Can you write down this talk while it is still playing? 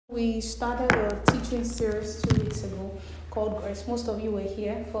We started a teaching series 2 weeks ago called Grace. Most of you were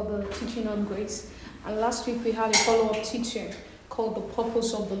here for the teaching on grace. And last week we had a follow-up teaching called The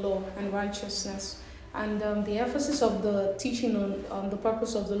Purpose of the Law and Righteousness. And the emphasis of the teaching on the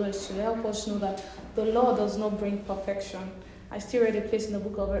purpose of the law is to help us know that the law does not bring perfection. I still read a place in the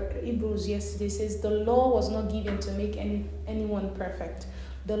book of Hebrews yesterday. It says the law was not given to make anyone perfect.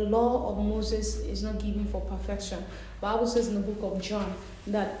 The law of Moses is not given for perfection. The Bible says in the book of John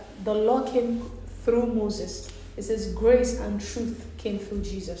that the law came through Moses. It says grace and truth came through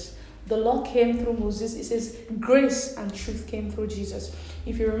Jesus. The law came through Moses. It says grace and truth came through Jesus.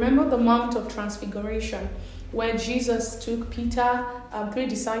 If you remember the Mount of Transfiguration, where Jesus took Peter and 3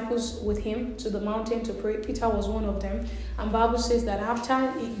 disciples with him to the mountain to pray. Peter was one of them. And Bible says that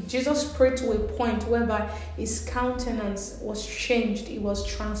after Jesus prayed to a point whereby his countenance was changed, it was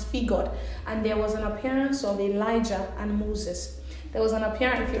transfigured, and there was an appearance of Elijah and Moses. There was an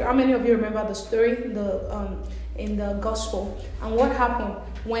appearance. How many of you remember the story in the gospel? And what happened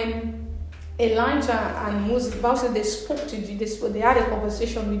when Elijah and Moses, Bible said they spoke to Jesus, they had a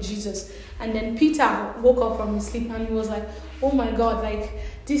conversation with Jesus, and then Peter woke up from his sleep and he was like, oh my God, like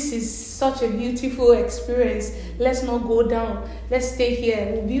this is such a beautiful experience. Let's not go down. Let's stay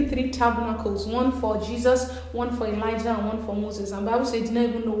here. We'll build 3 tabernacles, one for Jesus, one for Elijah, and one for Moses. And Bible said he didn't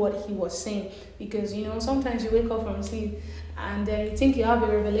even know what he was saying, because sometimes you wake up from sleep and then you think you have a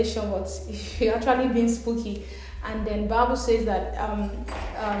revelation, but you're actually being spooky. And then Bible says that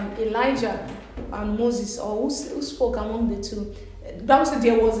Elijah and Moses, or who spoke among the two, Bible said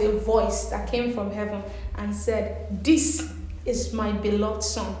there was a voice that came from heaven and said, "This is my beloved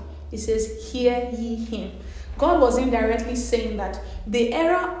son." It says, "Hear ye him." God was indirectly saying that the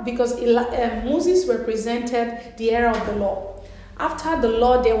era, because Moses represented the era of the law. After the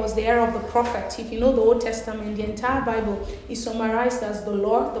law, there was the era of the prophet. If you know the Old Testament, the entire Bible is summarized as the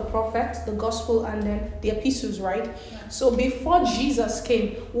law, the prophet, the gospel, and then the epistles, right? Yeah. So before Jesus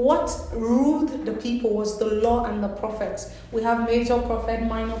came, what ruled the people was the law and the prophets. We have major prophet,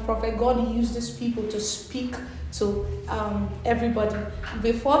 minor prophet. God used these people to speak to everybody.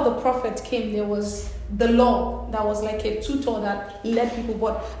 Before the prophet came, there was the law that was like a tutor that led people.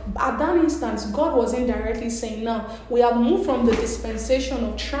 But at that instance, God was indirectly saying, now we have moved from the dispensation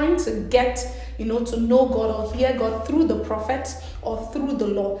of trying to get to know God or hear God through the prophets or through the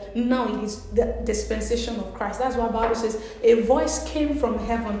law. Now it is the dispensation of Christ. That's why the Bible says a voice came from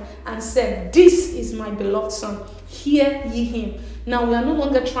heaven and said, "This is my beloved son, hear ye him." Now we are no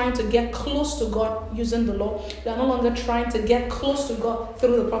longer trying to get close to God using the law. We are no longer trying to get close to God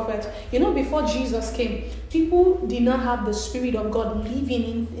through the prophet. Before Jesus came, people did not have the Spirit of God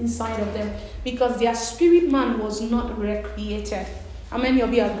living inside of them, because their spirit man was not recreated. How many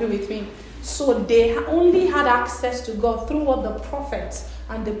of you agree with me? So they only had access to God through what the prophets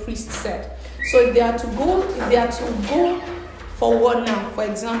and the priests said. So if they are to go forward now, for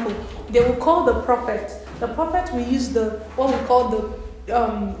example, they will call the prophet. The prophet will use what we call the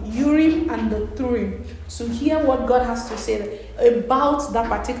Urim and the Thurim to hear what God has to say about that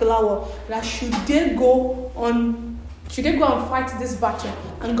particular war. That should they go and fight this battle,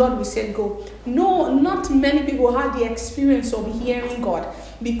 and God will say go. No, not many people had the experience of hearing God,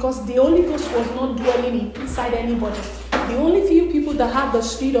 because the Holy Ghost was not dwelling inside anybody. The only few people that had the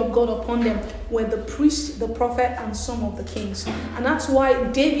Spirit of God upon them were the priest, the prophet, and some of the kings. And that's why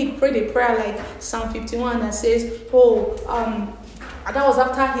David prayed a prayer like Psalm 51 that says, that was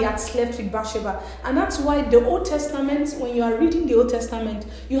after he had slept with Bathsheba. And that's why the Old Testament, when you are reading the Old Testament,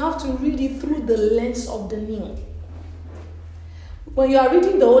 you have to read it through the lens of the new. When you are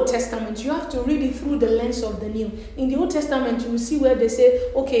reading the Old Testament, you have to read it through the lens of the new. In the Old Testament, you will see where they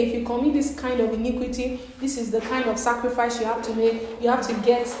say, okay, if you commit this kind of iniquity, this is the kind of sacrifice you have to make. You have to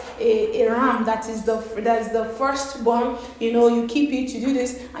get a ram that is the firstborn. You keep it, you do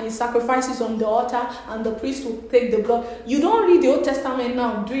this, and you sacrifice it on the altar, and the priest will take the blood. You don't read the Old Testament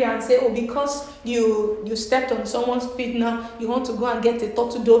now, do you, and say, because you stepped on someone's feet now, you want to go and get a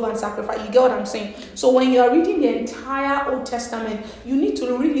turtle dove and sacrifice. You get what I'm saying? So when you are reading the entire Old Testament, you need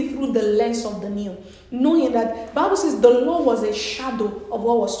to read it through the lens of the new, knowing that Bible says the law was a shadow of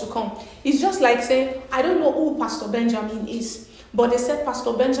what was to come. It's just like saying, I don't know who Pastor Benjamin is, but they said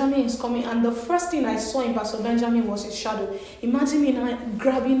Pastor Benjamin is coming, and the first thing I saw in Pastor Benjamin was his shadow. Imagine me now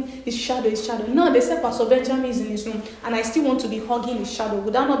grabbing his shadow. No, they said Pastor Benjamin is in his room, and I still want to be hugging his shadow.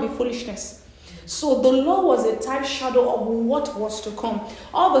 Would that not be foolishness? So the law was a type shadow of what was to come.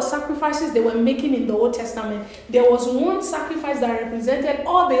 All the sacrifices they were making in the Old Testament, there was one sacrifice that represented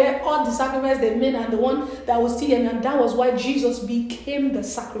all the sacrifices they made, and the one that was still, and that was why Jesus became the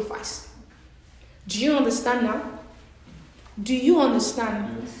sacrifice. Do you understand now? Do you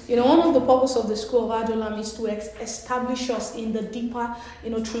understand? Yes. You know, one of the purpose of the School of Adulam is to establish us in the deeper,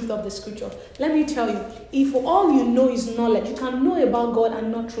 truth of the scripture. Let me tell you, if all you know is knowledge, you can know about God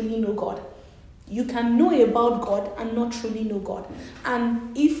and not truly know God. You can know about God and not truly know God.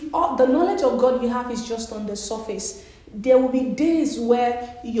 And if all the knowledge of God you have is just on the surface, there will be days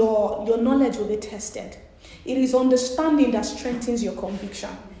where your knowledge will be tested. It is understanding that strengthens your conviction.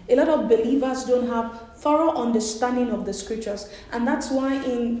 A lot of believers don't have thorough understanding of the scriptures, and that's why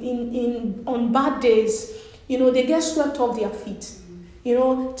on bad days, they get swept off their feet.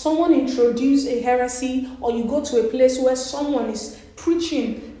 Someone introduce a heresy, or you go to a place where someone is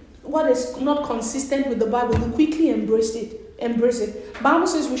preaching what is not consistent with the Bible, you quickly embrace it. Bible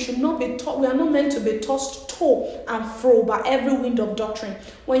says we should not be taught, we are not meant to be tossed to and fro by every wind of doctrine.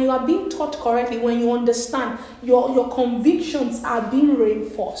 When you are being taught correctly, when you understand, your convictions are being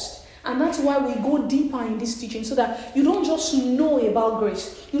reinforced. And that's why we go deeper in this teaching, so that you don't just know about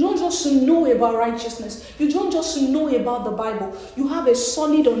grace. You don't just know about righteousness. You don't just know about the Bible. You have a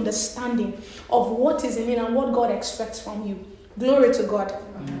solid understanding of what is in it and what God expects from you. Glory to God.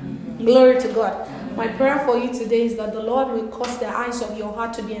 Glory to God. My prayer for you today is that the Lord will cause the eyes of your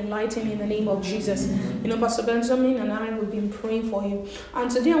heart to be enlightened in the name of Jesus. Pastor Benjamin and I have been praying for you. And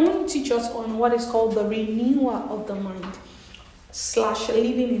today I want to teach us on what is called the renewal of the mind /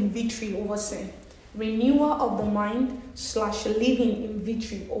 living in victory over sin. Renewal of the mind / living in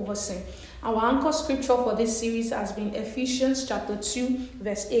victory over sin. Our anchor scripture for this series has been Ephesians chapter 2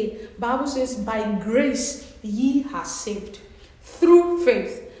 verse 8. Bible says, by grace ye are saved through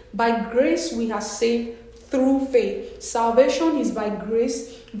faith. By grace we are saved through faith. Salvation is by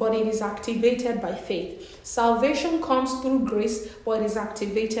grace, but it is activated by faith. Salvation comes through grace, but it is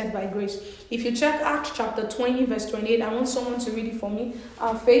activated by grace. If you check Acts chapter 20 verse 28, I want someone to read it for me.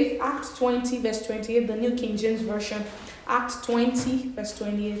 Faith, Acts 20 verse 28, the New King James Version. Acts 20 verse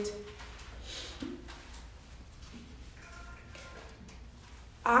 28.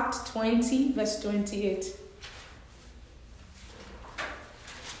 Acts 20 verse 28.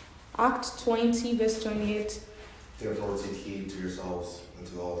 Acts 20 verse 28. Therefore take heed to yourselves and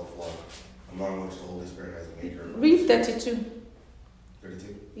to all the flock, among which the Holy Spirit has made your... Read 32.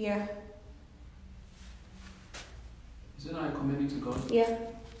 32? Yeah. Isn't I commend you to God? Yeah.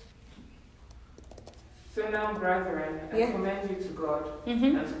 So now, brethren, I commend you to God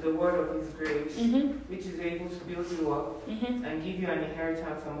and to the word of his grace, which is able to build you up and give you an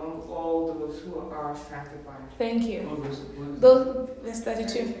inheritance among all those who are sanctified. Thank you. Verse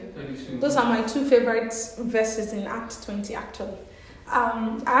 32. Those are my two favorite verses in Acts 20, actually.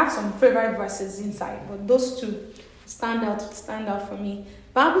 I have some favorite verses inside, but those two stand out for me.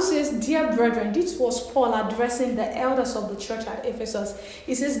 Bible says, dear brethren, this was Paul addressing the elders of the church at Ephesus.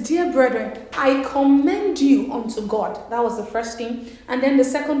 He says, dear brethren, I commend you unto God. That was the first thing. And then the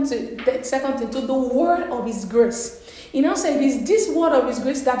second thing, to the word of his grace. He now said, it is this word of his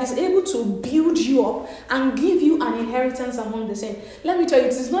grace that is able to build you up and give you an inheritance among the saints. Let me tell you,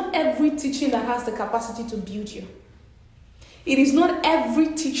 it is not every teaching that has the capacity to build you. It is not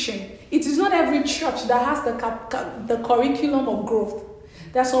every teaching. It is not every church that has the curriculum of growth.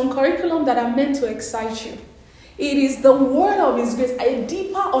 There's some curriculum that are meant to excite you. It is the word of his grace, a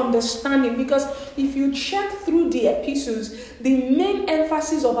deeper understanding, because if you check through the epistles, the main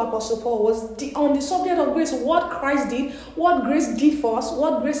emphasis of Apostle Paul was on the subject of grace, what Christ did, what grace did for us,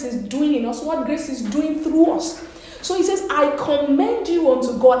 what grace is doing in us, what grace is doing through us. So he says, I commend you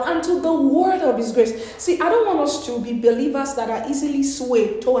unto God and to the word of his grace. See, I don't want us to be believers that are easily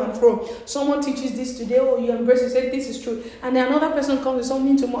swayed to and fro. Someone teaches this today, you embrace it, say this is true. And then another person comes with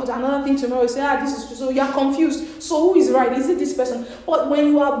something tomorrow, another thing tomorrow, you say, this is true. So you are confused. So who is right? Is it this person? But when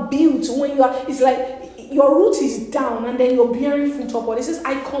you are built, it's like your root is down and then you're bearing fruit upward. It says,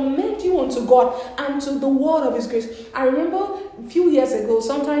 I commend you unto God and to the word of his grace. I remember a few years ago,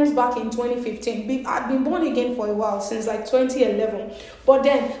 sometimes back in 2015, I'd been born again for a while, since like 2011. But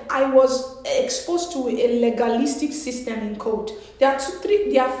then I was exposed to a legalistic system in code. There are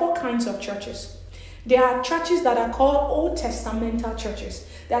 4 kinds of churches. There are churches that are called Old Testamental churches.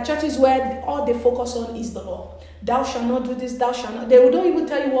 There are churches where all they focus on is the law. Thou shalt not do this, thou shalt not. They don't even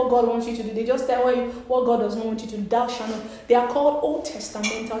tell you what God wants you to do. They just tell you what God does not want you to do. Thou shalt not. They are called Old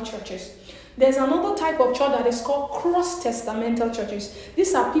Testamental churches. There's another type of church that is called cross-testamental churches.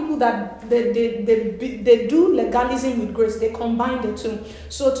 These are people that they do legalism with grace. They combine the two.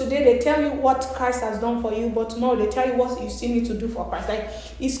 So today they tell you what Christ has done for you, but tomorrow they tell you what you still need to do for Christ.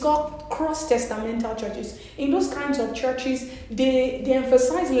 It's called cross-testamental churches. In those kinds of churches, they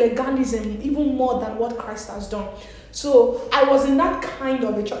emphasize legalism even more than what Christ has done. So I was in that kind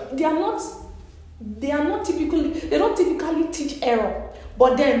of a church. They are not they don't typically teach error,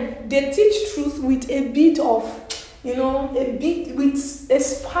 but then they teach truth with a bit of, with a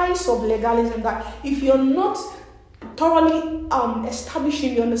spice of legalism, that if you're not thoroughly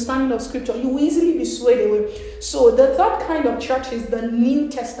establishing the understanding of scripture, you will easily be swayed away. So the third kind of church is the New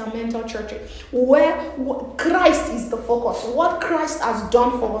Testamental church, where Christ is the focus, what Christ has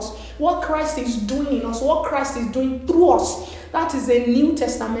done for us, what Christ is doing in us, what Christ is doing through us. That is a New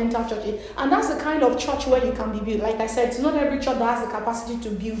Testamental church, and that's the kind of church where you can be built. Like I said, it's not every church that has the capacity to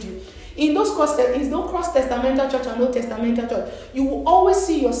build you. In those cross-testamental church and Old Testamental church, you will always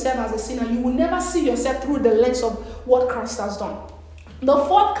see yourself as a sinner. You will never see yourself through the lens of what Christ has done. The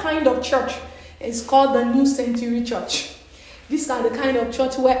fourth kind of church is called the New Century Church. These are the kind of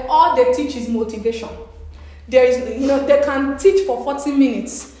church where all they teach is motivation. They can teach for 40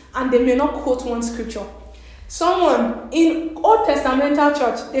 minutes and they may not quote one scripture. Someone in Old Testamental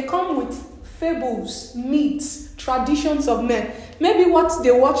church, they come with fables, myths, traditions of men. Maybe what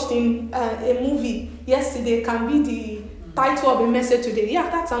they watched in a movie yesterday can be the title of a message today. Yeah,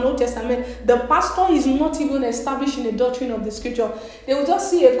 that's an Old Testament. The pastor is not even establishing the doctrine of the scripture. They will just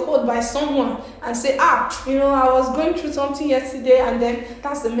see a quote by someone and say, I was going through something yesterday, and then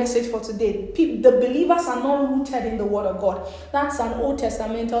that's the message for today. The believers are not rooted in the word of God. That's an Old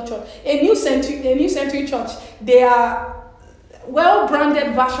Testamental church. A New Century church, they are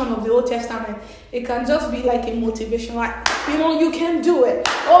well-branded version of the Old Testament. It can just be like a motivation, like, you can do it.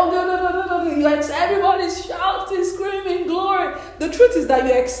 Like everybody's shouting, screaming, glory. The truth is that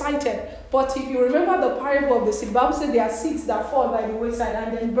you're excited. But if you remember the parable of the seed, the Bible said there are seeds that fall by the wayside,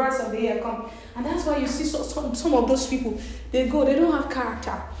 and then birds of the air come. And that's why you see some of those people, they don't have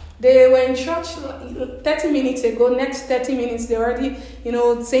character. They were in church 30 minutes ago. Next 30 minutes, they're already,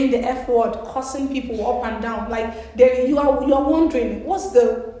 saying the F word, cursing people up and down. Like, you are wondering, what's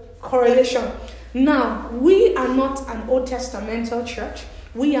the correlation? Now, we are not an Old Testamental church.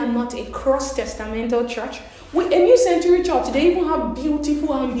 We are not a cross-testamental church. A New Century church, they even have beautiful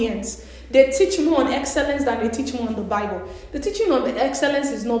ambience. They teach more on excellence than they teach more on the Bible. The teaching on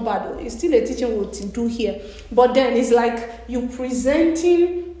excellence is not bad. It's still a teaching we'll do here. But then it's like you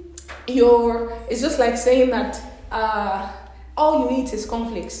presenting it's just like saying that all you eat is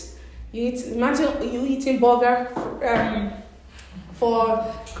cornflakes. Imagine you eating burger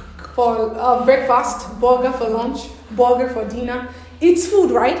for breakfast, burger for lunch, burger for dinner. It's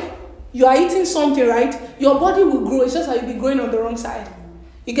food, right? You are eating something, right? Your body will grow. It's just that you'll be growing on the wrong side.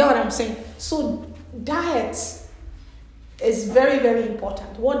 You get what I'm saying? So diet is very, very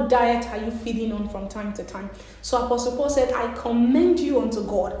important. What diet are you feeding on from time to time? So Apostle Paul said, I commend you unto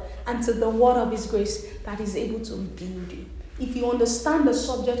God and to the word of his grace that is able to build you. If you understand the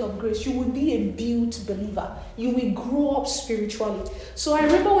subject of grace, you will be a built believer. You will grow up spiritually. So I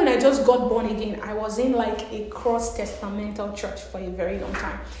remember when I just got born again, I was in like a cross-testamental church for a very long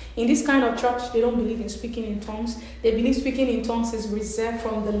time. In this kind of church, they don't believe in speaking in tongues. They believe speaking in tongues is reserved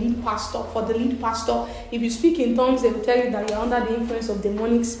from the lead pastor. For the lead pastor, if you speak in tongues, they will tell you that you're under the influence of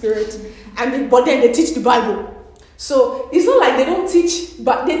demonic spirits. But then they teach the Bible. So it's not like they don't teach,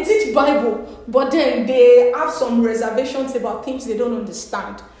 but they teach Bible, but then they have some reservations about things they don't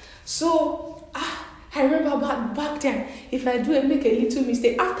understand. So I remember back then, if I make a little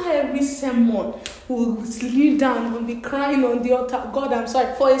mistake, after every sermon, we'll kneel down and be crying on the altar, God, I'm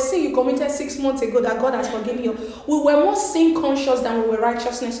sorry, for a sin you committed 6 months ago that God has forgiven you. We were more sin conscious than we were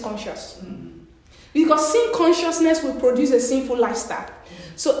righteousness conscious. Because sin consciousness will produce a sinful lifestyle.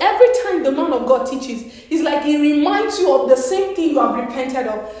 So every time the man of God teaches, it's like he reminds you of the same thing you have repented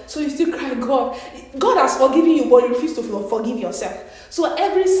of. So you still cry, God has forgiven you, but you refuse to forgive yourself. So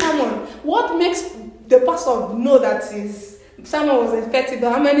every sermon, what makes the pastor know that his sermon was effective?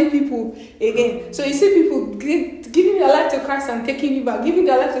 How many people again? So you see people giving their life to Christ and taking it back, giving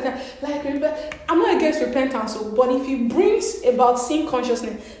their life to Christ. Like, I'm not against repentance, but if it brings about sin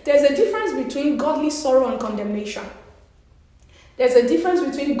consciousness, there's a difference between godly sorrow and condemnation. There's a difference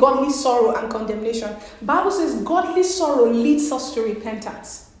between godly sorrow and condemnation. Bible says godly sorrow leads us to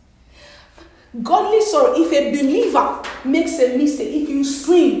repentance. Godly sorrow, if a believer makes a mistake, if you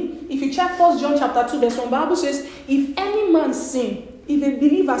sin, if you check 1 John chapter 2 verse 1, Bible says, if any man sin, if a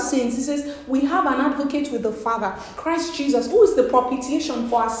believer sins, it says, we have an advocate with the Father, Christ Jesus, who is the propitiation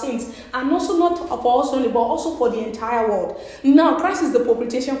for our sins, and also not for us only, but also for the entire world. Now, Christ is the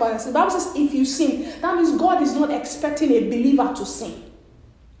propitiation for our sins. The Bible says, if you sin, that means God is not expecting a believer to sin.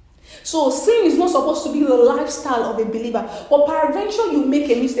 So sin is not supposed to be the lifestyle of a believer. But peradventure you make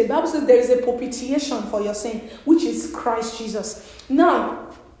a mistake. The Bible says there is a propitiation for your sin, which is Christ Jesus. Now,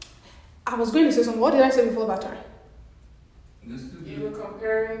 I was going to say something. What did I say before that time? You were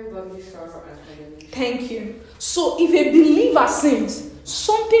comparing godly sorrow and condemnation. Thank you. So if a believer sins,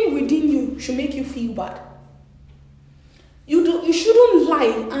 something within you should make you feel bad. You shouldn't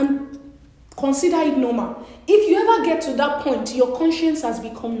lie and consider it normal. If you ever get to that point, your conscience has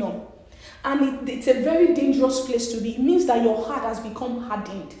become numb. And it's a very dangerous place to be. It means that your heart has become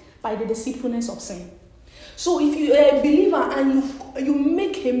hardened by the deceitfulness of sin. So if you are a believer and you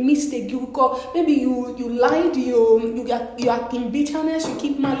make a mistake, maybe you lied, you are in bitterness, you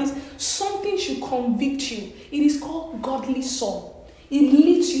keep malice, something should convict you. It is called godly sorrow. It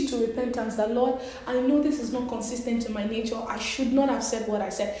leads you to repentance. That, Lord, I know this is not consistent to my nature. I should not have said what I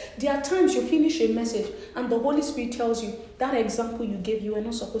said. There are times you finish a message and the Holy Spirit tells you that example you gave, you were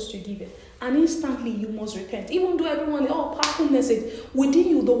not supposed to give it. And instantly you must repent. Even though everyone, powerful message, within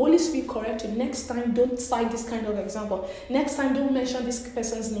you, the Holy Spirit correct you. Next time, don't cite this kind of example. Next time, don't mention this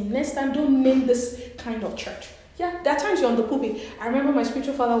person's name. Next time, don't name this kind of church. Yeah, there are times you're on the pulpit. I remember my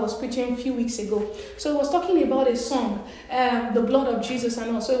spiritual father was preaching a few weeks ago. So he was talking about a song, the blood of Jesus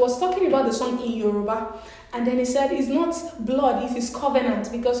and all. So he was talking about the song in Yoruba. And then he said, it's not blood, it is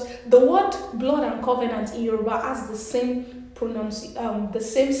covenant. Because the word blood and covenant in Yoruba has the same the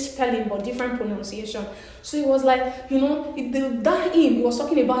same spelling but different pronunciation. So it was like, that hymn, he was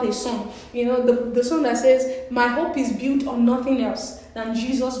talking about a song. The song that says, my hope is built on nothing else than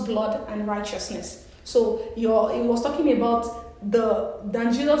Jesus' blood and righteousness. So it was talking about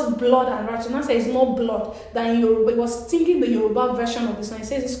than Jesus' blood and righteousness. It's not blood than Yoruba. It was thinking the Yoruba version of the song. It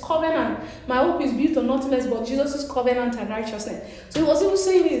says it's covenant. My hope is built on nothing less but Jesus' covenant and righteousness. So he was even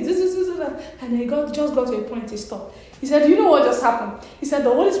saying this, and he just got to a point. He stopped. He said, you know what just happened? He said, the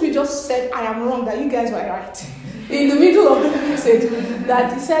Holy Spirit just said, I am wrong, that you guys were right. In the middle of the message,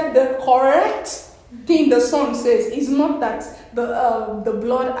 that he said the correct thing the song says is not that the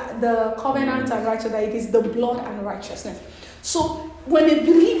blood, the covenant and righteousness, that it is the blood and righteousness. So when a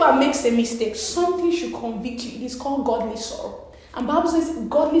believer makes a mistake, something should convict you. It is called godly sorrow. And the Bible says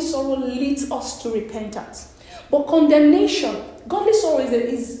godly sorrow leads us to repentance. But condemnation, godly sorrow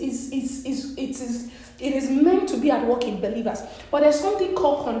it is meant to be at work in believers. But there's something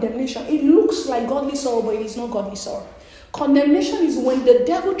called condemnation. It looks like godly sorrow, but it is not godly sorrow. Condemnation is when the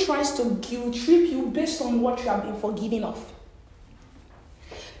devil tries to guilt trip you based on what you have been forgiven of.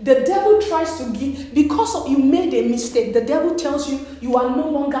 The devil tries to give, because you made a mistake, the devil tells you you are no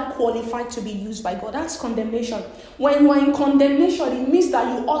longer qualified to be used by God. That's condemnation. When you are in condemnation, it means that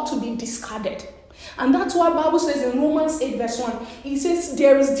you ought to be discarded. And that's why the Bible says in Romans 8 verse 1, it says,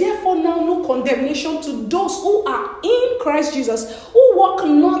 there is therefore now no condemnation to those who are in Christ Jesus, who walk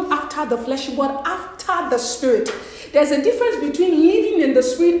not after the flesh, but after the Spirit. There's a difference between living in the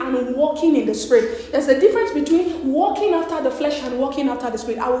Spirit and walking in the Spirit. There's a difference between walking after the flesh and walking after the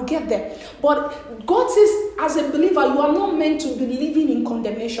Spirit. I will get there. But God says, as a believer, you are not meant to be living in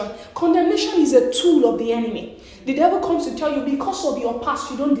condemnation. Condemnation is a tool of the enemy. The devil comes to tell you, because of your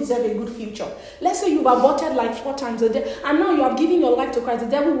past, you don't deserve a good future. Let's say you've aborted like 4 times a day, and now you have given your life to Christ. The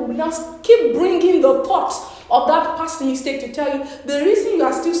devil will now keep bringing the thoughts of that past mistake to tell you the reason you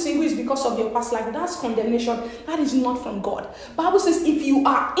are still single is because of your past life. That's condemnation. That is not from God. Bible says if you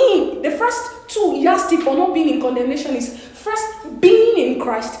are in, the first 2 yardstick for not being in condemnation is first being in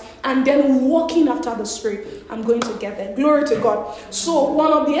Christ and then walking after the Spirit. I'm going to get there. Glory to God. So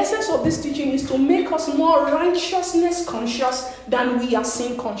one of the essence of this teaching is to make us more righteousness conscious than we are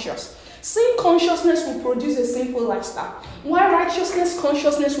sin conscious. Sin consciousness will produce a sinful lifestyle, while righteousness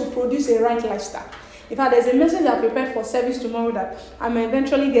consciousness will produce a right lifestyle. In fact, there's a message I prepared for service tomorrow that I may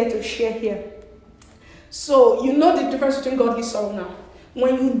eventually get to share here. So you know the difference between godly sorrow now.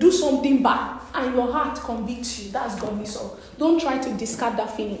 When you do something bad and your heart convicts you, that's godly sorrow. Don't try to discard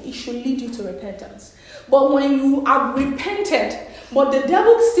that feeling. It should lead you to repentance. But when you have repented, but the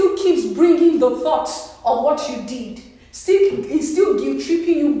devil still keeps bringing the thoughts of what you did, he's still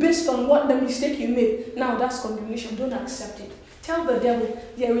guilt-tripping you based on what the mistake you made. Now that's condemnation. Don't accept it. Tell the devil,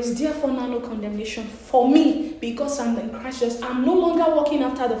 there is therefore now no condemnation for me because I'm in Christ Jesus. I'm no longer walking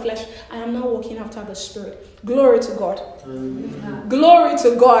after the flesh. I am now walking after the Spirit. Glory to God. Amen. Glory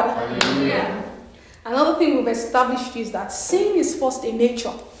to God. Amen. Another thing we've established is that sin is first a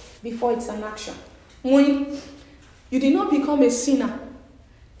nature before it's an action. When you did not become a sinner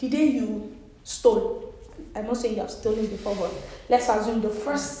the day you stole. I'm not saying you have stolen before, but let's assume the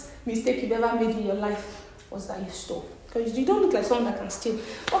first mistake you've ever made in your life was that you stole. Because you don't look like someone that can steal.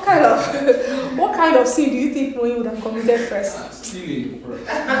 What kind of sin do you think Noah would have committed first? Stealing first.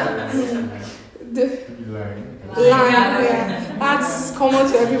 Lying. Yeah. That's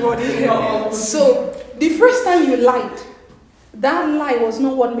common to everybody. So the first time you lied, that lie was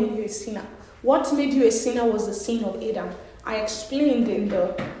not what made you a sinner. What made you a sinner was the sin of Adam. I explained in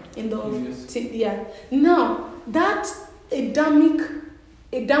the Yes. Now that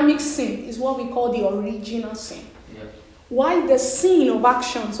Adamic sin is what we call the original sin. Yeah. Why the sin of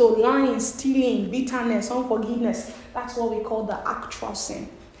action, so lying, stealing, bitterness, unforgiveness, that's what we call the actual sin.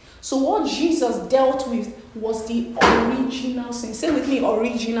 So what Jesus dealt with was the original sin. Say with me,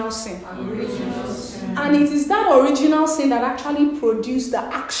 original sin. Original sin. And it is that original sin that actually produced the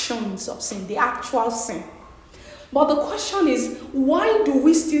actions of sin, the actual sin. But the question is, why do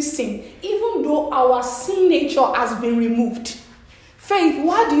we still sin, even though our sin nature has been removed? Faith,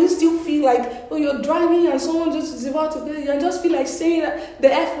 why do you still feel like, oh, you're driving and someone just is about to, you just feel like saying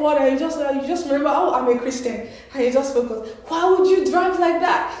the F word and you just remember, oh, I'm a Christian, and you just focus. Why would you drive like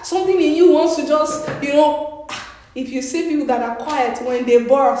that? Something in you wants to just, if you see people that are quiet when they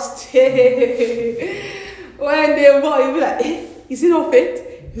burst, when they burst, you'll be like, is it not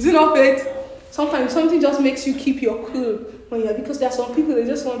faith? Is it not faith? Sometimes something just makes you keep your cool because there are some people that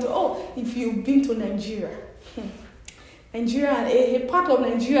just want to, if you've been to Nigeria, Nigeria, a part of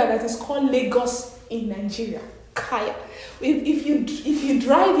Nigeria that is called Lagos in Nigeria, Kaya. If you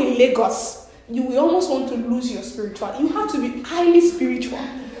drive in Lagos, you will almost want to lose your spirituality. You have to be highly spiritual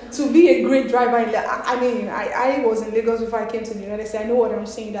to be a great driver. I was in Lagos before I came to the United States. I know what I'm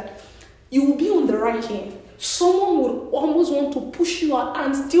saying, that you will be on the right lane. Someone would almost want to push you out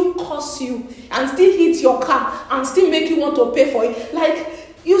and still curse you and still hit your car and still make you want to pay for it. Like,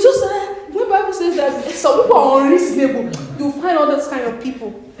 you just, when the Bible says that some people are unreasonable, you find all those kind of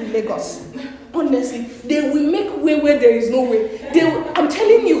people in Lagos. Honestly, they will make way where there is no way. I'm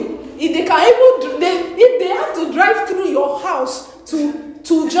telling you, if they have to drive through your house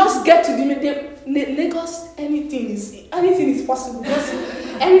to just get to the Lagos, anything is possible.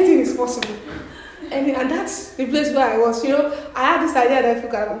 Anything is possible. And that's the place where I was. I had this idea that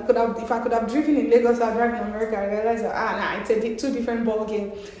if I could have driven in Lagos, I'd drive in America. I realized that it's a two different ball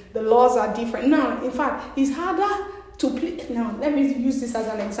game. The laws are different. Now, in fact, it's harder to please. Now, let me use this as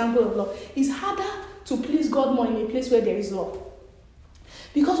an example of law. It's harder to please God more in a place where there is law,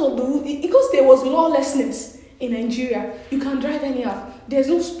 because there was lawlessness in Nigeria. You can drive anyhow. There's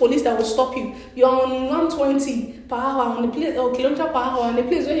no police that will stop you. You're on 120 per hour on the place, or kilometer per hour on the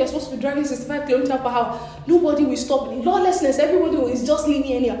place where you're supposed to be driving 65 kilometers per hour. Nobody will stop. Lawlessness, everybody is just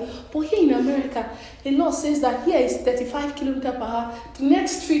living anyhow. But here in America, the law says that here is 35 kilometers per hour. The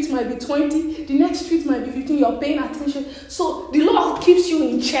next street might be 20. The next street might be 15. You're paying attention. So the law keeps you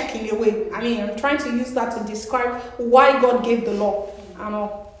in check in a way. I'm trying to use that to describe why God gave the law and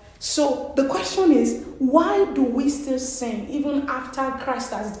all. So the question is, why do we still sin even after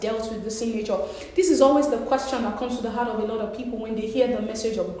Christ has dealt with the sin nature? This is always the question that comes to the heart of a lot of people when they hear the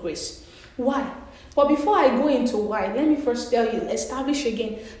message of grace. Why? But before I go into why, let me first establish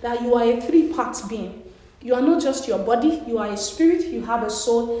again that you are a three-part being. You are not just your body, you are a spirit, you have a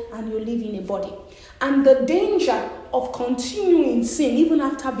soul, and you live in a body. And the danger of continuing in sin even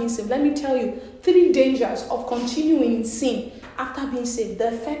after being saved, let me tell you, 3 dangers of continuing in sin after being saved. The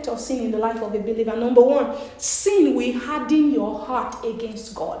effect of sin in the life of a believer. Number 1, sin will harden your heart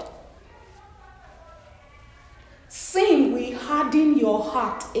against God. Sin will harden your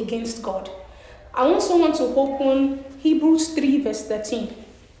heart against God. I want someone to open Hebrews 3 verse 13.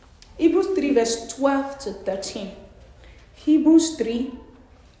 Hebrews 3 verse 12 to 13. Hebrews 3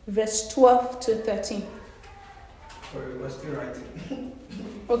 verse 12 to 13. Sorry, we're still writing.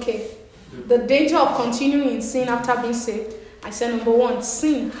 Okay. The danger of continuing in sin after being saved. I said number 1,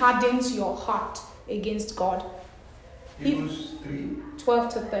 sin hardens your heart against God. Hebrews 3.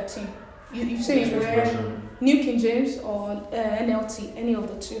 12 to 13. You've seen it, New King James or NLT, any of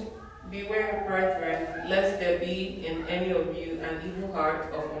the two. Beware, brethren, lest there be in any of you an evil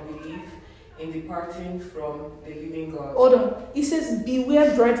heart of unbelief in departing from the living God. Hold on. He says,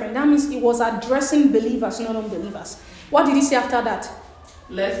 beware, brethren. That means he was addressing believers, not unbelievers. What did he say after that?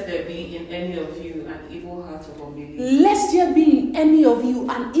 Lest there be in any of you an evil heart of unbelief. Lest there be in any of you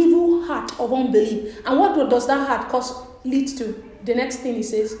an evil heart of unbelief. And what does that heart lead to? The next thing he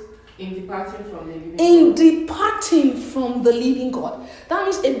says, in departing from the living in God. departing from the living God. That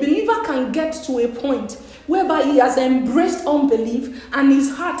means a believer can get to a point whereby he has embraced unbelief and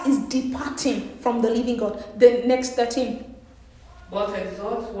his heart is departing from the living God. The next 13. But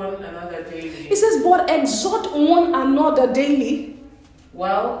exhort one another daily. He says, but exhort one another daily.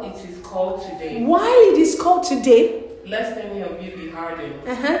 While it is called today. While it is called today. Lest any of you be hardened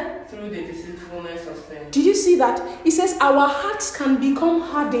through the deceitfulness of sin. Did you see that? He says our hearts can become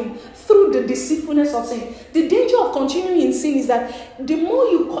hardened through the deceitfulness of sin. The danger of continuing in sin is that the more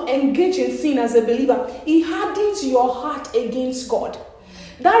you engage in sin as a believer, it hardens your heart against God.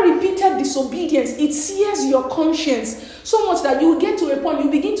 That repeated disobedience, it sears your conscience so much that you get to a point,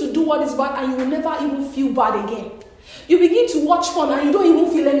 you begin to do what is bad and you will never even feel bad again. You begin to watch porn and you don't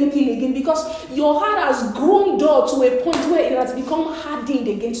even feel anything again because your heart has grown dull to a point where it has become hardened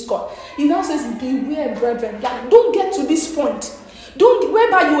against God. He now says, beware, brethren. Like, don't get to this point. Don't,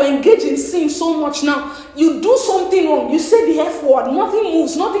 whereby you engage in sin so much now, you do something wrong, you say the F word, nothing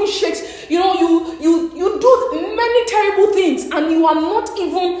moves, nothing shakes, you do many terrible things and you don't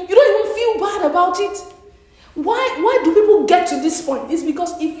even feel bad about it. Why do people get to this point? It's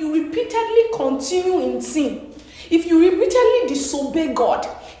because if you repeatedly continue in sin, if you repeatedly disobey God,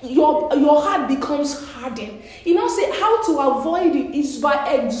 your heart becomes hardened. You know, say how to avoid it is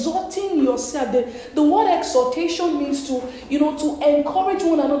by exhorting yourself. The word exhortation means to encourage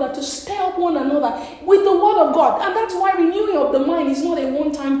one another, to stir up one another with the word of God. And that's why renewing of the mind is not a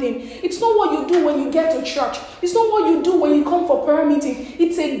one-time thing. It's not what you do when you get to church. It's not what you do when you come for prayer meeting.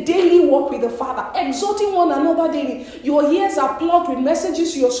 It's a daily walk with the Father, exhorting one another daily. Your ears are plugged with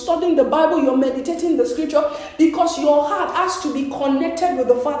messages. You're studying the Bible. You're meditating the scripture because your heart has to be connected with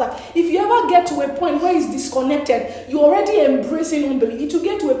the Father. If you ever get to a point where it's disconnected, you're already embracing unbelief. It will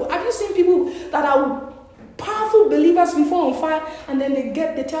get to a point. Have you seen people that are powerful believers before on fire, and then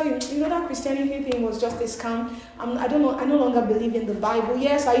they tell you, that Christianity thing was just a scam. I no longer believe in the Bible.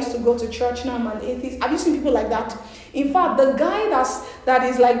 Yes, I used to go to church, now I'm an atheist. Have you seen people like that? In fact, the guy that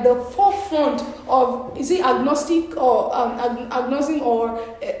is like the forefront of, is he agnostic or agnostic or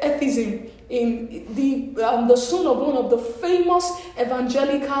atheism? In the son of one of the famous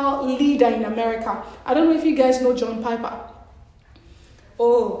evangelical leader in America. I don't know if you guys know John Piper.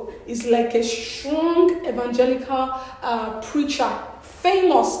 Oh, he's like a strong evangelical preacher,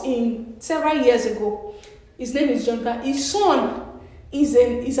 famous in several years ago. His name is John Piper. His son is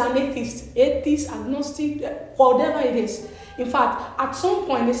an atheist, agnostic, whatever it is. In fact, at some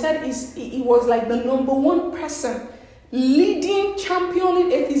point they said he was like the number one person leading,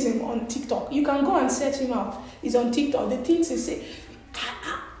 championing atheism on TikTok. You can go and search him out. He's on TikTok. The things he say,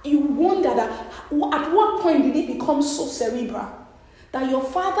 you wonder that at what point did he become so cerebral that your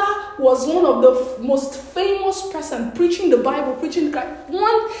father was one of the most famous person preaching the Bible, preaching Christ,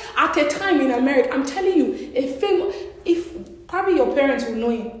 one at a time in America. I'm telling you, if probably your parents will know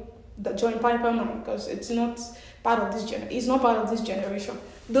him, the John Piper man, because it's not part of this generation. It's not part of this generation.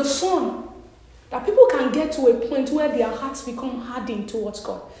 The son. That people can get to a point where their hearts become hardened towards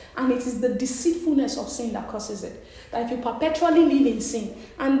God. And it is the deceitfulness of sin that causes it. That if you perpetually live in sin,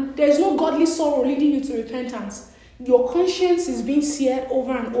 and there is no godly sorrow leading you to repentance, your conscience is being seared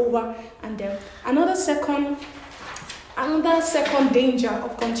over and over. And then another second danger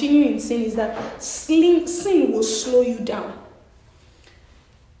of continuing in sin is that sin will slow you down.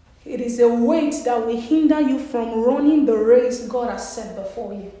 It is a weight that will hinder you from running the race God has set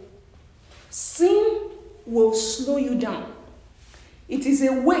before you. Sin will slow you down. It is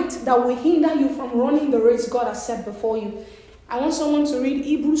a weight that will hinder you from running the race God has set before you. I want someone to read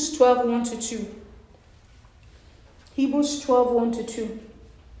Hebrews 12, 1-2. Hebrews 12, 1-2.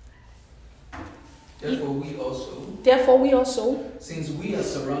 Therefore we also, since we are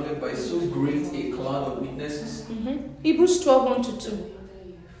surrounded by so great a cloud of witnesses. Hebrews 12, 1-2.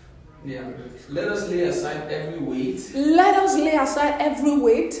 Yeah. Let us lay aside every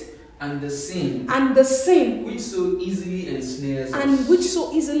weight. And the sin which so easily ensnares us. And which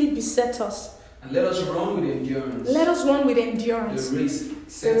so easily beset us. And let us run with endurance. The race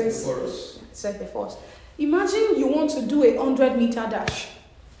set before us. Imagine you want to do a 100-meter dash.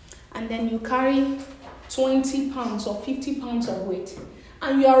 And then you carry 20 pounds or 50 pounds of weight.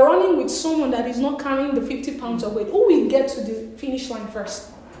 And you are running with someone that is not carrying the 50 pounds of weight. Who will get to the finish line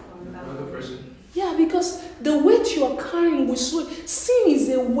first? Another person. Yeah, because the weight you are carrying will slow. Sin is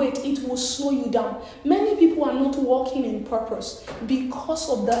a weight, it will slow you down. Many people are not walking in purpose because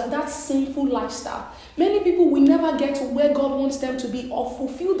of that sinful lifestyle. Many people will never get to where God wants them to be or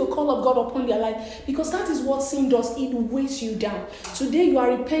fulfill the call of God upon their life, because that is what sin does. It weighs you down. Today you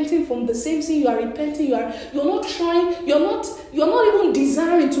are repenting from the same sin. You are repenting. You're not trying. You're not even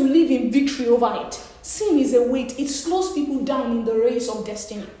desiring to live in victory over it. Sin is a weight. It slows people down in the race of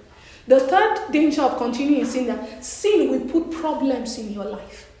destiny. The third danger of continuing in sin, that sin will put problems in your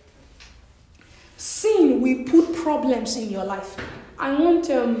life. Sin will put problems in your life. I want,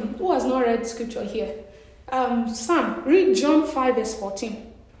 who has not read scripture here? Sam, read John 5 verse 14.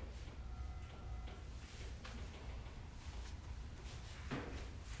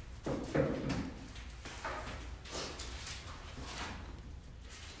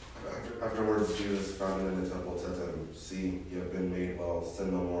 Afterwards, Jesus found him in the temple, said to him, "See, you have been made well.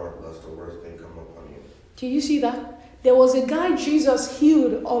 Sin no more, lest a worse thing come upon you." Do you see that? There was a guy Jesus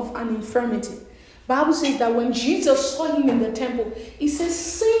healed of an infirmity. Bible says that when Jesus saw him in the temple, he says,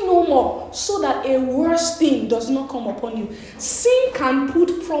 sin no more, so that a worse thing does not come upon you. Sin can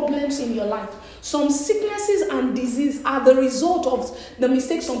put problems in your life. Some sicknesses and disease are the result of the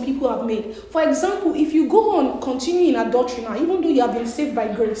mistakes some people have made. For example, if you go on continue in adultery now, even though you have been saved by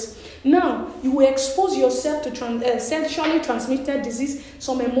grace, now you will expose yourself to sexually transmitted disease,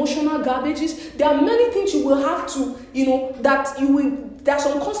 some emotional garbages. There are many things you will have to, there are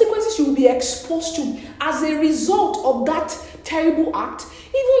some consequences you will be exposed to as a result of that terrible act.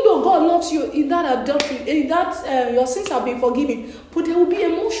 Even though God loves you in that adultery, in that your sins have been forgiven, but there will be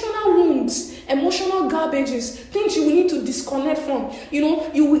emotional wounds, emotional garbages, things you will need to disconnect from. You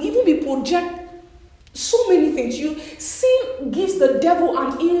will even be project so many things. Sin gives the devil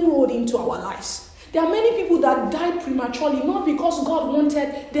an inroad into our lives. There are many people that died prematurely, not because God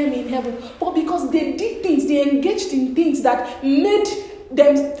wanted them in heaven, but because they did things, they engaged in things that made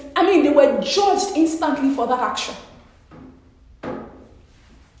them, they were judged instantly for that action.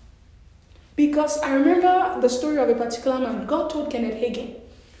 Because I remember the story of a particular man. God told Kenneth Hagin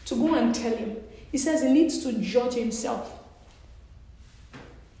to go and tell him. He says he needs to judge himself.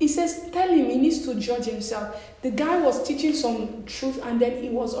 He says, tell him he needs to judge himself. The guy was teaching some truth and then he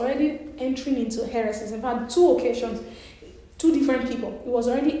was already entering into heresies. In fact, 2 occasions, 2 different people. He was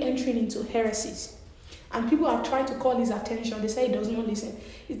already entering into heresies. And people have tried to call his attention. They say he does not listen.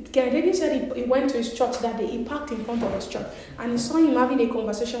 Kenneth Hagin said he went to his church that day. He parked in front of his church. And he saw him having a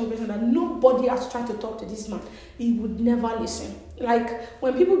conversation with him that nobody has tried to talk to this man. He would never listen. Like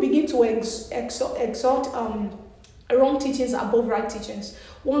when people begin to exalt wrong teachings above right teachings,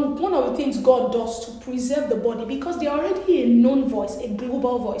 one of the things God does to preserve the body, because they are already a known voice, a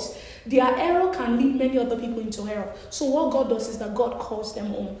global voice, their error can lead many other people into error. So what God does is that God calls them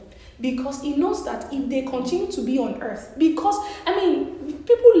home. Because he knows that if they continue to be on earth, because,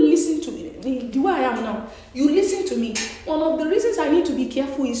 people listen to me, the way I am now, you listen to me. One of the reasons I need to be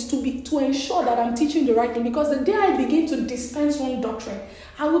careful is to ensure that I'm teaching the right thing, because the day I begin to dispense wrong doctrine,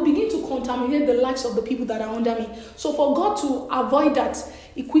 I will begin to contaminate the lives of the people that are under me. So for God to avoid that,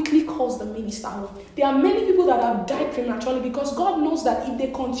 he quickly calls the minister home. There are many people that have died prematurely because God knows that if they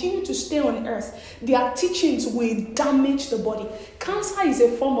continue to stay on earth, their teachings will damage the body. Cancer is a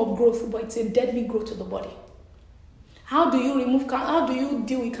form of growth, but it's a deadly growth to the body. How do you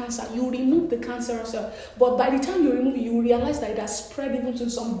deal with cancer? You remove the cancerous cell, but by the time you remove it, you will realize that it has spread even to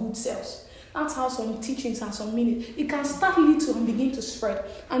some good cells. That's how some teachings and some meanings, it can start little and begin to spread.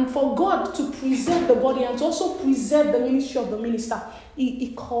 And for God to preserve the body and to also preserve the ministry of the minister,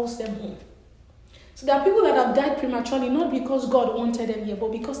 he calls them home. So there are people that have died prematurely, not because God wanted them here,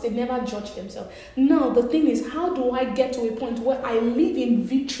 but because they never judged themselves. Now the thing is, how do I get to a point where I live in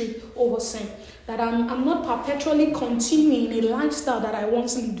victory over sin? That I'm not perpetually continuing a lifestyle that I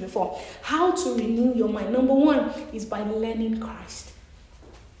once lived before. How to renew your mind? Number 1 is by learning Christ.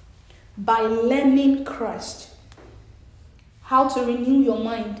 By learning Christ. How to renew your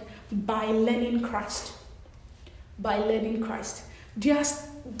mind? By learning Christ. By learning Christ. There are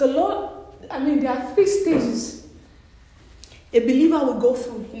 3 stages a believer will go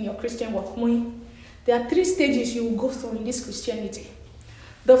through in your Christian walk. There are 3 stages you will go through in this Christianity.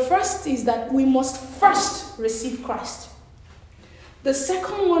 The first is that we must first receive Christ. The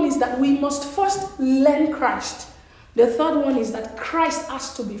second one is that we must first learn Christ. The third one is that Christ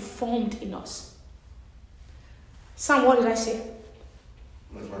has to be formed in us. Sam, what did I say?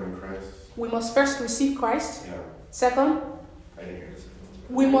 Learning Christ. We must first receive Christ. Yeah. Second, I didn't hear the second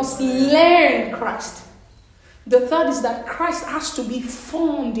one. we must learn Christ. The third is that Christ has to be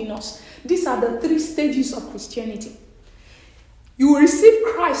formed in us. These are the 3 stages of Christianity. You receive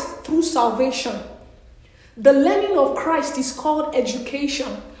Christ through salvation. The learning of Christ is called education.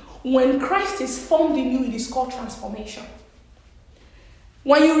 When Christ is formed in you, it is called transformation.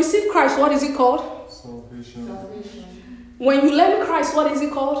 When you receive Christ, what is it called? Salvation. When you learn Christ, what is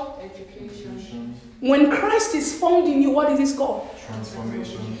it called? Education. When Christ is formed in you, what is it called?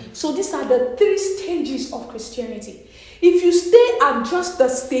 Transformation. So these are the 3 stages of Christianity. If you stay at just the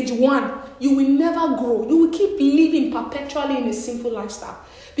stage 1, you will never grow. You will keep living perpetually in a sinful lifestyle.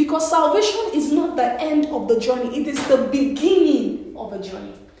 Because salvation is not the end of the journey. It is the beginning of a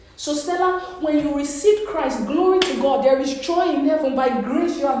journey. So Stella, when you received Christ, glory to God, there is joy in heaven. By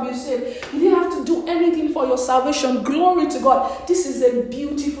grace you have been saved. You didn't have to do anything for your salvation. Glory to God. This is a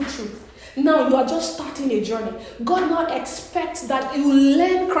beautiful truth. Now you are just starting a journey. God now expects that you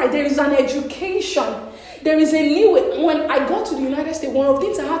learn Christ. There is an education. There is a new way. When I got to the United States, one of the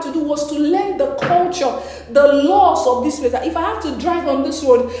things I had to do was to learn the culture, the laws of this place. If I have to drive on this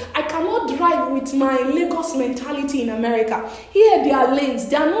road, I cannot drive with my Lagos mentality in America. Here there are lanes.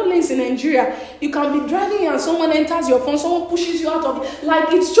 There are no lanes in Nigeria. You can be driving and someone enters your phone, someone pushes you out of it.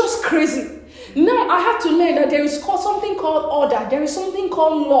 Like, it's just crazy. Now I have to learn that there is something called order. There is something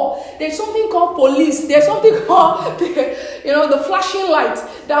called law. There's something called police. There's something called the flashing light.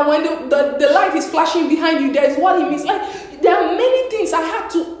 That when the light is flashing behind you, there's what it means. Like, there are many things I had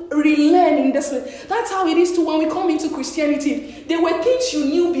to relearn in this. That's how it is too when we come into Christianity. There were things you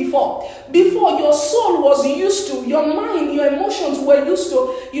knew before. Before, your soul was used to, your mind, your emotions were used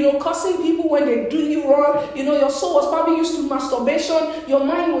to, cursing people when they do you wrong. Your soul was probably used to masturbation. Your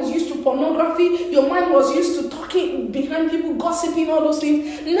mind was used to pornography. Your mind was used to talking behind people, gossiping, all those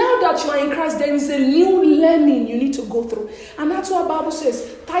things. Now that you are in Christ, there is a new learning you need to go through. And that's what the Bible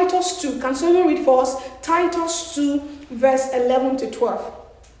says. Titus 2. Can someone read for us? Titus 2, verse 11 to 12.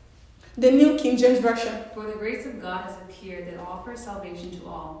 The New King James Version. For the grace of God has appeared that offers salvation to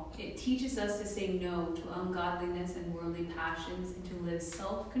all. It teaches us to say no to ungodliness and worldly passions and to live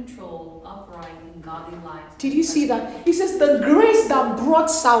self-controlled, upright, and godly lives. Did you see that? He says the grace that brought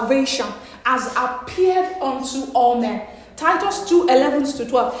salvation has appeared unto all men. Titus 2, 11 to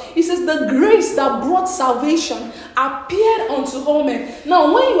 12. He says the grace that brought salvation appeared unto all men.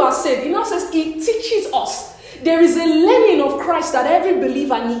 Now when you are saved, it now says it teaches us. There is a learning of Christ that every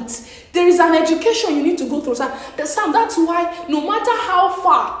believer needs. There is an education you need to go through. That's why no matter how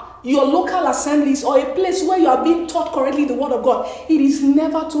far your local assemblies or a place where you are being taught correctly the word of God, it is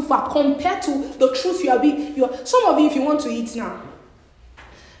never too far compared to the truth you are being. Some of you, if you want to eat now,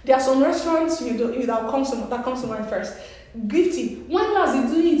 there are some restaurants that comes to mind first. Gifty. When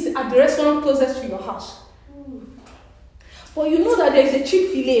last did you eat at the restaurant closest to your house? But you know that there is a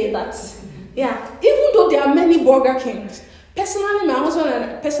Chick-fil-A even though there are many Burger Kings. Personally, my husband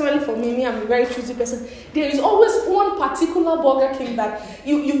and personally for me, I'm a very choosy person. There is always one particular Burger King that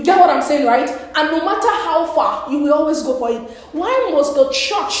you get what I'm saying, right? And no matter how far, you will always go for it. Why must the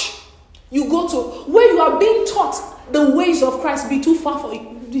church you go to, where you are being taught the ways of Christ, be too far from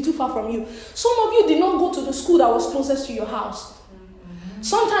you? Some of you did not go to the school that was closest to your house.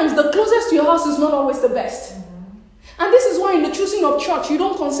 Sometimes the closest to your house is not always the best. And this is why in the choosing of church, you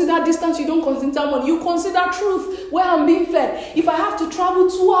don't consider distance, you don't consider money, you consider truth, where I'm being fed. If I have to travel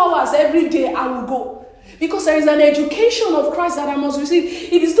 2 hours every day, I will go. Because there is an education of Christ that I must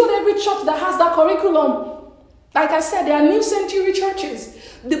receive. It is not every church that has that curriculum. Like I said, there are new century churches.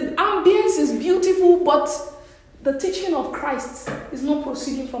 The ambience is beautiful, but the teaching of Christ is not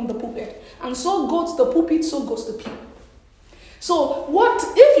proceeding from the pulpit. And so goes the pulpit, so goes the people. So what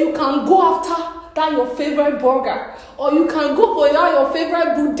if you can go after that your favorite burger, or you can go for that your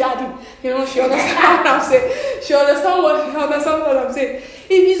favorite boo daddy? She understand what I'm saying. She understand what I'm saying. If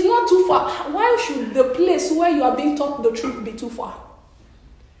it's not too far, why should the place where you are being taught the truth be too far?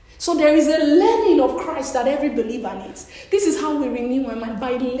 So there is a learning of Christ that every believer needs. This is how we renew our mind,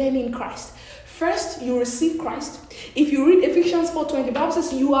 by learning Christ. First, you receive Christ. If you read Ephesians 4:20, the Bible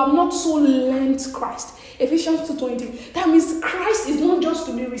says you have not so learned Christ. Ephesians 2:20. That means Christ is not just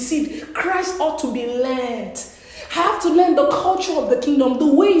to be received. Christ ought to be learned. I have to learn the culture of the kingdom,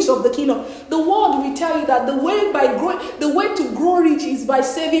 the ways of the kingdom. The world will tell you that the way to grow rich is by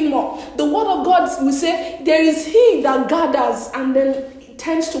saving more. The word of God will say there is he that gathers and then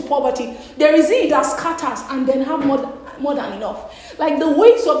tends to poverty. There is he that scatters and then have more than enough. Like the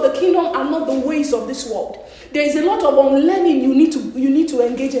ways of the kingdom are not the ways of this world. There is a lot of unlearning you need to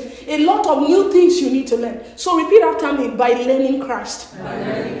engage in. A lot of new things you need to learn. So repeat after me: by learning Christ. By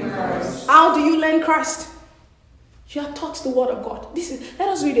learning Christ. How do you learn Christ? You are taught the word of God. Let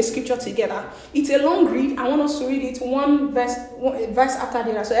us read the scripture together. It's a long read. I want us to read it one verse after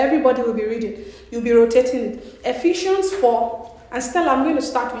the other. So everybody will be reading. You'll be rotating it. Ephesians 4. And Stella, I'm going to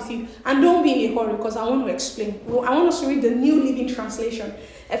start with you. And don't be in a hurry because I want to explain. I want us to read the New Living Translation.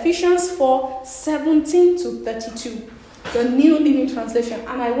 Ephesians 4, 17 to 32. The New Living Translation.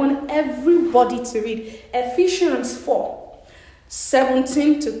 And I want everybody to read Ephesians 4,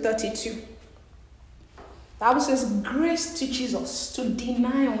 17 to 32. The Bible says grace teaches us to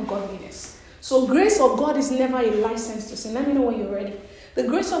deny ungodliness. So grace of God is never a license to sin. Let me know when you're ready. The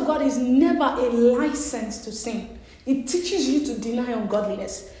grace of God is never a license to sin. It teaches you to deny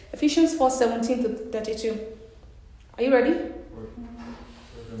ungodliness. Ephesians 4, 17 to 32. Are you ready? You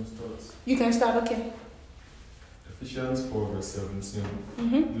can start. You can start, okay. Ephesians 4 verse 17.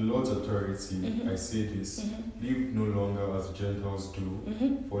 The Lord's authority, I say this, live no longer as Gentiles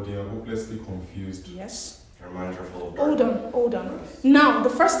do, for they are hopelessly confused. Yes. Hold on. Now, the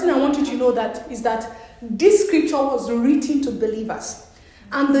first thing I want you to know is that this scripture was written to believers.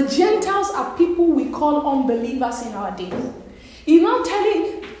 And the Gentiles are people we call unbelievers in our day. He's now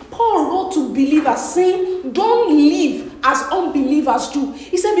telling, Paul wrote to believers saying, don't live as unbelievers do.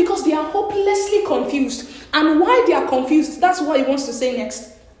 He said because they are hopelessly confused. And why they are confused, that's what he wants to say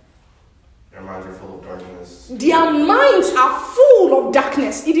next. Their minds are full of darkness. Their minds are full of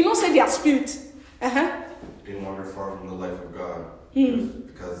darkness. He did not say their spirit. They wander far from the life of God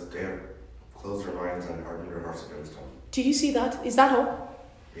because they have closed their minds and hardened their hearts against Him. Do you see that? Is that all?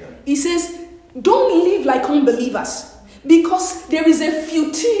 Yeah. He says, don't live like unbelievers because there is a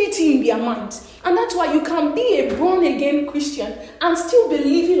futility in their minds. And that's why you can be a born-again Christian and still be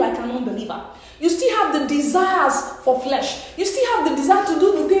living like an unbeliever. You still have the desires for flesh. You still have the desire to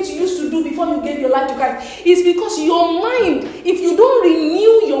do the things you used to do before you gave your life to Christ. It's because your mind, if you don't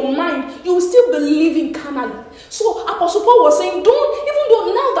renew your mind, you will still be living carnally. So Apostle Paul was saying, even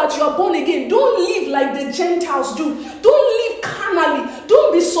though now that you are born again, don't live like the Gentiles do. Don't live carnally.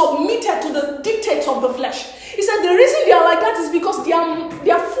 Don't be submitted to the dictates of the flesh. He said the reason they are like that is because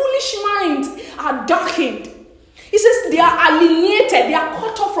their foolish minds are darkened. He says they are alienated, they are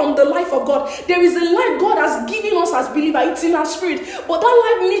cut off from the life of God. There is a life God has given us as believers, it's in our spirit, but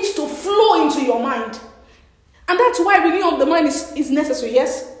that life needs to flow into your mind. And that's why renewal of the mind is necessary,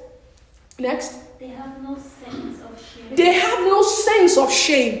 yes? Next. They have no sense of shame. They have no sense of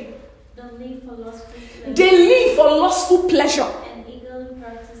shame. They live for lustful pleasure. They live for lustful pleasure. And eagerly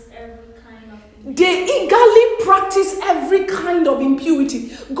practice every kind of impurity. They eagerly practice every kind of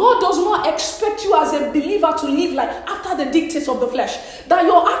impurity. God does not expect you as a believer to live like after the dictates of the flesh. That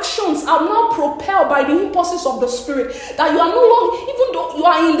your actions are not propelled by the impulses of the spirit. That you are no longer, even though you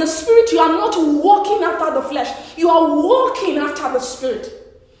are in the spirit, you are not walking after the flesh. You are walking after the spirit.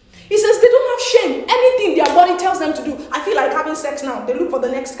 He says they don't have shame. Anything their body tells them to do. I feel like having sex now. They look for the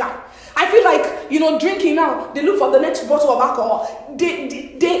next guy. I feel like, drinking now. They look for the next bottle of alcohol. They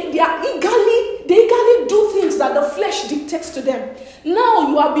eagerly do things that the flesh dictates to them. Now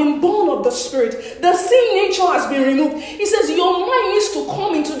you have been born of the spirit. The sin nature has been removed. He says your mind needs to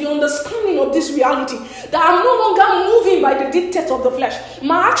come into the understanding of this reality. That I'm no longer moving by the dictates of the flesh.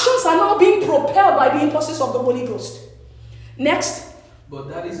 My actions are now being propelled by the impulses of the Holy Ghost. Next. But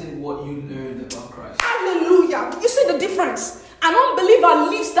that isn't what you learned about Christ. Hallelujah. You see the difference? An unbeliever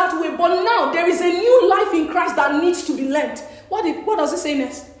lives that way, but now there is a new life in Christ that needs to be learned. What does it say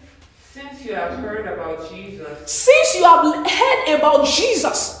next? Since you have heard about Jesus. Since you have heard about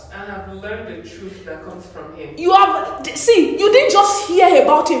Jesus. And have learned the truth that comes from Him. You didn't just hear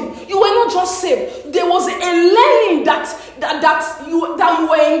about Him. You were not just saved. There was a learning that you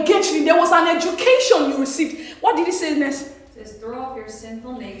were engaged in. There was an education you received. What did He say next? Says, throw off your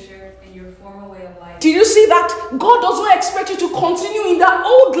sinful nature and your former way of life. Did you see that? God does not expect you to continue in that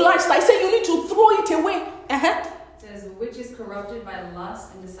old lifestyle. He said you need to throw it away. It says, which is corrupted by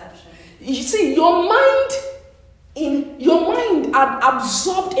lust and deception. You see, your mind had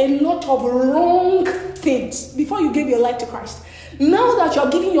absorbed a lot of wrong things before you gave your life to Christ. Now that you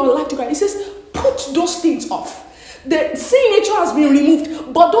are giving your life to Christ, He says, put those things off. The sin nature has been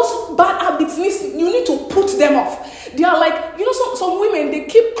removed, but those bad habits, you need to put them off. They are like, some women, they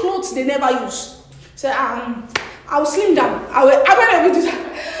keep clothes they never use. Say, I'll slim down. I will never do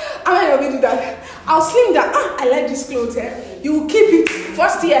that. I'll slim down. I like this clothes here. You keep it.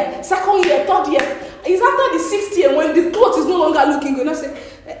 First year, second year, third year. It's after the 6th year when the clothes is no longer looking good. I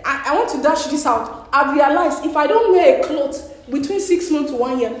say, I want to dash this out. I've realized if I don't wear a cloth between 6 months to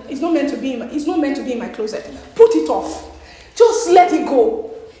 1 year, it's not meant to be in my closet. Put it off. Just let it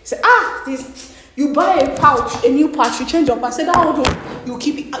go. Say, you buy a new pouch, you change your pouch. Say that old one, you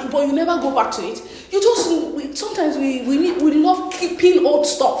keep it, but you never go back to it. Sometimes we love keeping old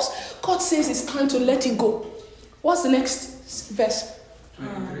stuffs. God says it's time to let it go. What's the next verse?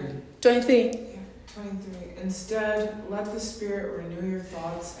 23. Yeah, 23. Instead, let the Spirit renew your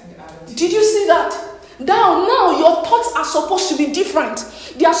thoughts and attitudes. Did you see that? Now your thoughts are supposed to be different.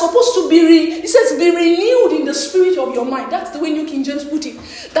 They are supposed to be, it says, be renewed in the spirit of your mind. That's the way New King James put it.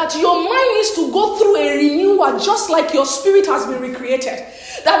 That your mind needs to go through a renewal just like your spirit has been recreated.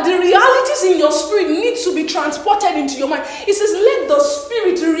 That the realities in your spirit need to be transported into your mind. It says, let the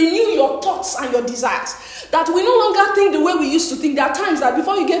Spirit renew your thoughts and your desires. That we no longer think the way we used to think. There are times that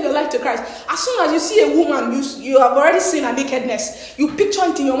before you gave your life to Christ, as soon as you see a woman, you have already seen her nakedness. You picture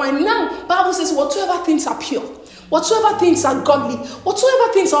it in your mind. Now, Bible says, whatsoever things are pure, whatsoever things are godly,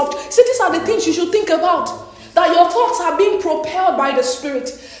 whatsoever things are, see, these are the things you should think about. That your thoughts are being propelled by the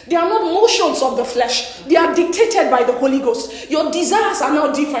Spirit. They are not motions of the flesh. They are dictated by the Holy Ghost. Your desires are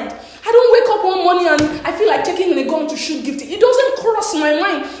now different. I don't wake up one morning and I feel like taking a gun to shoot Gifty. It doesn't cross my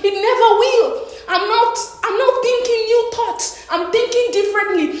mind. It never will. I'm not thinking new thoughts. I'm thinking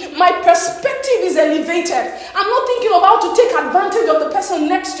differently. My perspective is elevated. I'm not thinking of how to take advantage of the person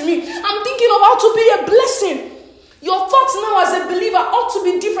next to me. I'm thinking of how to be a blessing. Your thoughts now as a believer ought to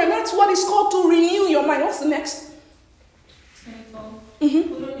be different. That's what is called to renew your mind. What's the next?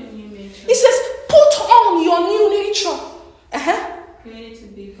 Mm-hmm. Put on your new nature. It says, put on your new nature. Created to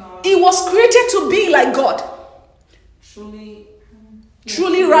be God. It was created to be like God.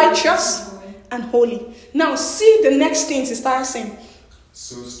 Truly righteous and holy. Now see the next thing Sister is saying.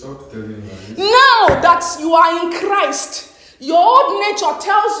 So stop telling lies. Now that you are in Christ, your old nature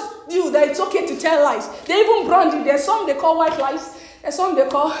tells you that it's okay to tell lies. They even brand it. There's some they call white lies. There's some they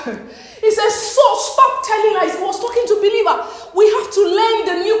call... He says, so stop telling lies. He was talking to believer. We have to learn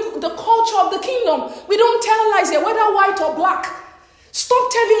the culture of the kingdom. We don't tell lies here, whether white or black.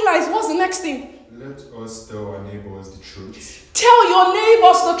 Stop telling lies. What's the next thing? Let us tell our neighbors the truth. Tell your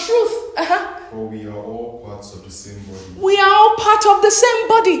neighbors the truth. For we are all parts of the same body. We are all part of the same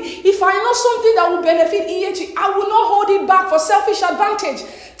body. If I know something that will benefit EHE, I will not hold it back for selfish advantage.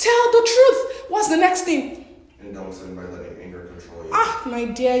 Tell the truth. What's the next thing? And don't sin by letting anger control you. My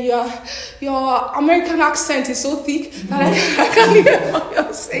dear, your American accent is so thick that I can't hear what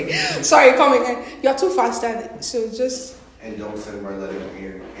you're saying. Sorry, come again. You're too fast at it. So just... And don't sin by letting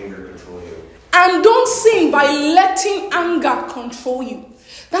anger control you. And don't sin by letting anger control you.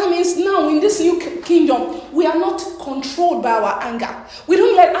 That means now in this new kingdom, we are not controlled by our anger. We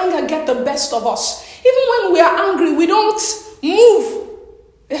don't let anger get the best of us. Even when we are angry, we don't move.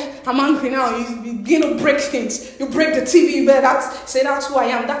 I'm angry now. You begin to break things. You break the TV. You better say that's who I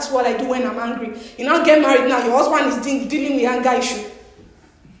am. That's what I do when I'm angry. You now get married now. Your husband is dealing with anger issue.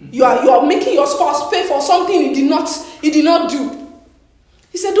 You are making your spouse pay for something he did not do.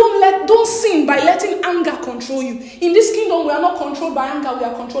 He said, don't sin by letting anger control you. In this kingdom, we are not controlled by anger, we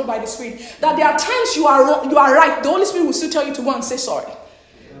are controlled by the Spirit. That there are times you are wrong, you are right. The Holy Spirit will still tell you to go and say sorry.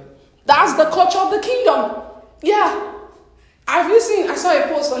 Yeah. That's the culture of the kingdom. Yeah. I saw a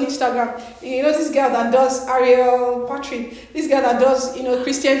post on Instagram. You know, this girl that does Ariel Patrick, this girl that does,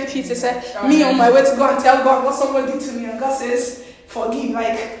 Christian kids, they said, me on my way to go and tell God what someone did to me, and God says, forgive.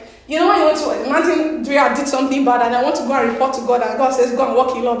 Like, when you want to imagine Drea did something bad and I want to go and report to God and God says go and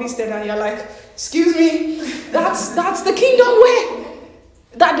walk in love instead, and you're like, excuse me, that's the kingdom way.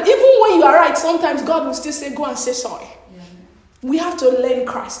 That even when you are right, sometimes God will still say go and say sorry. Yeah. We have to learn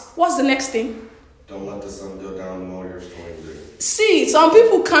Christ. What's the next thing? Don't let the sun go down while you're still angry. See, some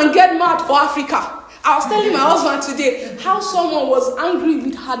people can get mad for Africa. I was telling my husband today how someone was angry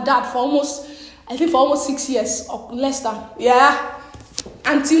with her dad for almost 6 years or less than. Yeah.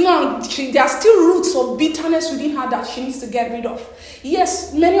 Until now, there are still roots of bitterness within her that she needs to get rid of.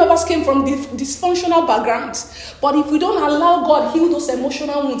 Yes, many of us came from dysfunctional backgrounds. But if we don't allow God heal those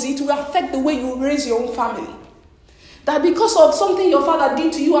emotional wounds, it will affect the way you raise your own family. That because of something your father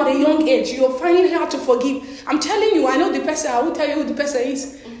did to you at a young age, you're finding it hard to forgive. I'm telling you, I know the person. I will tell you who the person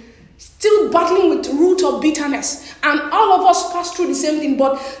is. Still battling with the root of bitterness. And all of us pass through the same thing.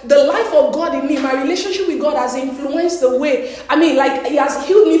 But the life of God in me, my relationship with God has influenced the way. He has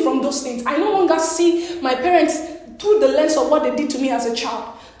healed me from those things. I no longer see my parents through the lens of what they did to me as a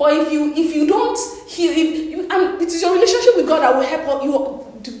child. But if you don't heal, and it is your relationship with God that will help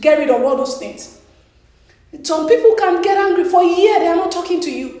you to get rid of all those things. Some people can get angry for a year, they are not talking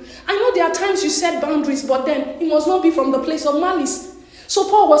to you. I know there are times you set boundaries, but then it must not be from the place of malice. So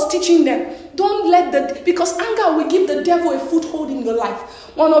Paul was teaching them, because anger will give the devil a foothold in your life.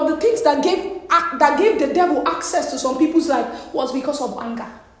 One of the things that gave the devil access to some people's life was because of anger.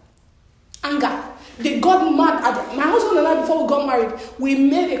 Anger. They got mad at it. My husband and I, before we got married, we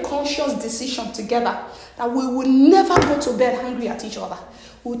made a conscious decision together that we would never go to bed angry at each other.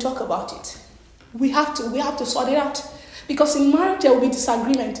 We'll talk about it. We have to sort it out. Because in marriage there will be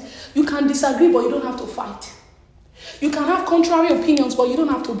disagreement. You can disagree, but you don't have to fight. You can have contrary opinions, but you don't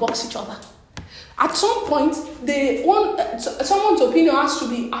have to box each other. At some point, someone's opinion has to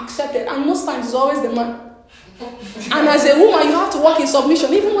be accepted, and most times it's always the man. And as a woman, you have to work in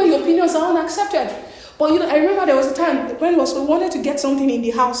submission, even when your opinions are unaccepted. But I remember there was a time when we wanted to get something in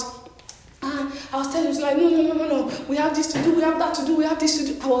the house. And I was telling him, like, no, we have this to do, we have that to do, we have this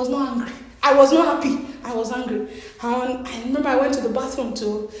to do. I was not angry. I was not happy. I was angry. And I remember I went to the bathroom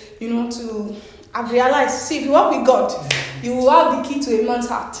I've realized, see, if you walk with God, you will have the key to a man's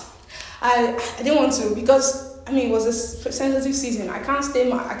heart. I didn't want to, because it was a sensitive season. I can't stay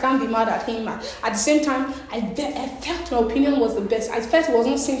mad. I can't be mad at him. At the same time, I felt my opinion was the best. I felt it was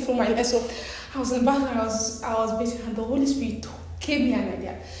not seen through my head. So I was in the bathroom. I was beating, and the Holy Spirit gave me an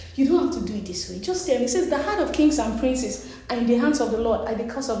idea. You don't have to do it this way. Just tell me. It says the heart of kings and princes are in the hands of the Lord at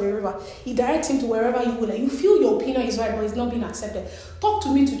the course of the river. He directs him to wherever you will. You feel your opinion is right, but it's not being accepted. Talk to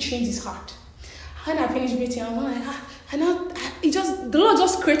me to change his heart. When I finished beating, I'm like, the Lord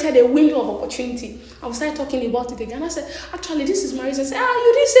just created a window of opportunity. I was started talking about it again. I said, actually, this is my reason. I said,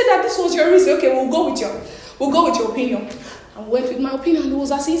 you didn't say that this was your reason. Okay, we'll go with your opinion. I went with my opinion. It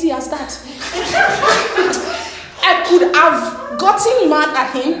was as easy as that. I could have gotten mad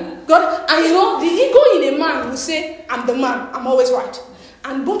at him. And the ego in a man will say, I'm the man. I'm always right.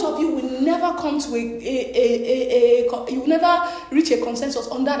 And both of you will never come to you will never reach a consensus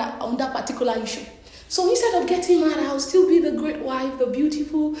on that particular issue. So instead of getting mad, I'll still be the great wife, the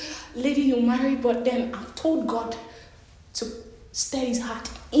beautiful lady you married. But then I've told God to stir his heart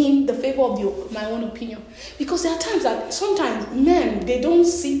in the favor of my own opinion. Because there are times that sometimes men, they don't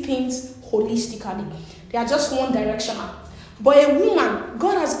see things holistically. They are just one directional. But a woman,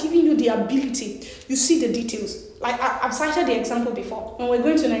 God has given you the ability. You see the details. Like I've cited the example before. When we're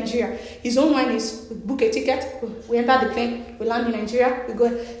going to Nigeria, his own mind is we book a ticket, we enter the plane, we land in Nigeria, we go.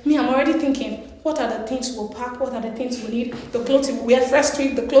 Me, I'm already thinking, what are the things we'll pack? What are the things we need? The clothes we wear first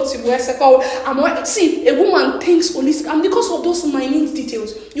week, the clothes we wear second week. See, a woman thinks holistic. And because of those minute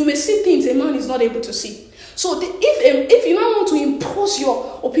details, you may see things a man is not able to see. So if you now want to impose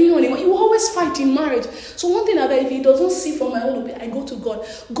your opinion on him, you will always fight in marriage. So one thing about if he doesn't see from my own opinion, I go to God.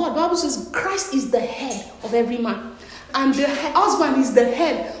 God, Bible says Christ is the head of every man. And the husband is the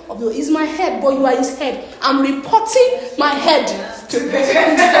head of you. He's my head, but you are his head. I'm reporting my head to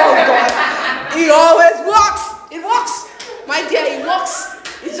God. It always works. It works. My dear, it works.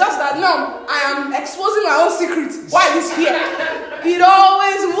 It's just that now I am exposing my own secret while he's here. It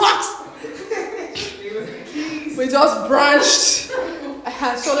always works. We just branched.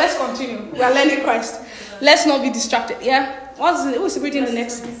 So let's continue. We are learning Christ. Let's not be distracted. Yeah? What's reading the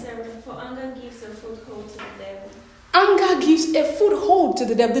next? For anger gives a foothold to the devil. Anger gives a foothold to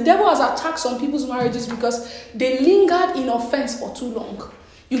the devil. The devil has attacked some people's marriages because they lingered in offense for too long.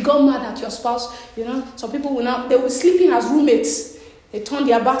 You got mad at your spouse. Some people they were sleeping as roommates. They turned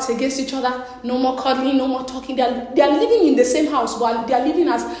their backs against each other. No more cuddling, no more talking. They are living in the same house, but they are living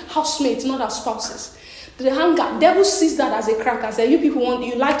as housemates, not as spouses. The anger, devil sees that as a crack. I say, you people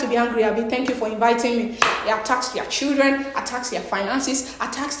you like to be angry. Thank you for inviting me. He attacks their children, attacks their finances,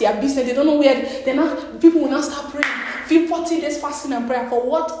 attacks their business. They don't know where. People will not start praying. 40 days fasting and prayer for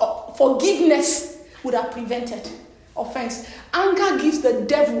what? Forgiveness would have prevented offense. Anger gives the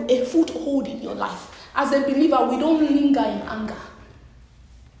devil a foothold in your life. As a believer, we don't linger in anger.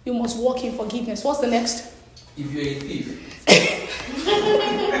 You must walk in forgiveness. What's the next? If you're a thief.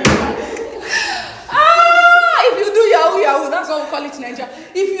 If you do Yahoo, that's what we call it in Nigeria.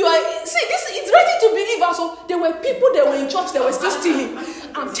 If you are, it's ready to believe also. There were people that were in church that were still stealing.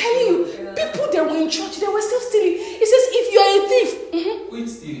 I'm telling you, people that were in church, they were still stealing. It says, if you are a thief, quit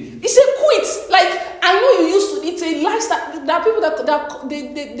stealing. He said, quit. Like, I know you used to, it's a lifestyle. There are people that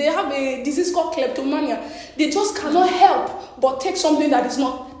they have a disease called kleptomania. They just cannot help but take something that is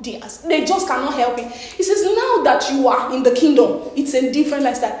not theirs. They just cannot help it. He says, now that you are in the kingdom, it's a different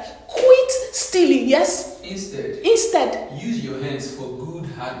lifestyle. Quit stealing, yes? Instead, use your hands for good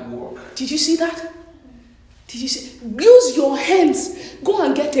hard work. Did you see that? Use your hands. Go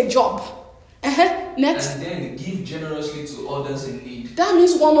and get a job. Next. And then give generously to others in need. That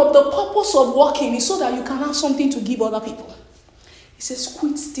means one of the purpose of working is so that you can have something to give other people. He says,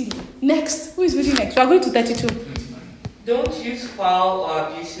 quit stealing. Next. Who is reading next? We are going to 32. Don't use foul or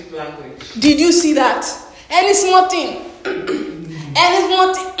abusive language. Did you see that? Any small thing.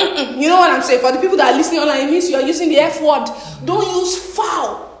 You know what I'm saying? For the people that are listening online, it means you are using the F word. Don't use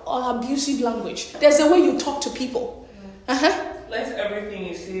foul or abusive language. There's a way you talk to people. Let everything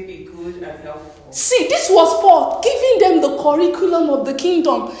you say be good and helpful. See, this was Paul giving them the curriculum of the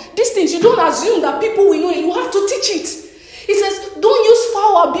kingdom. These things, you don't assume that people will know it. You have to teach it. He says, don't use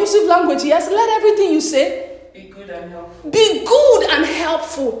foul or abusive language. Yes, let everything you say be good and helpful. Be good and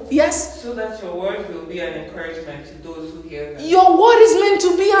helpful. Yes. So that your word will be an encouragement to those who hear them. Your word is meant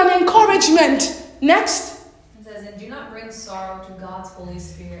to be an encouragement. Next. It says, and do not bring sorrow to God's Holy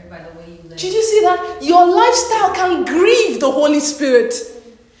Spirit by the way you live. Did you see that? Your lifestyle can grieve the Holy Spirit.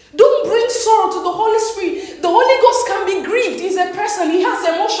 Don't bring sorrow to the Holy Spirit. The Holy Ghost can be grieved. He's a person. He has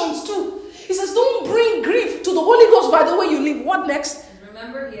emotions too. He says, don't bring grief to the Holy Ghost by the way you live. What next?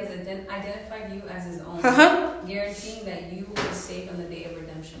 Remember, he has identified you as his own, guaranteeing that you will be safe on the day of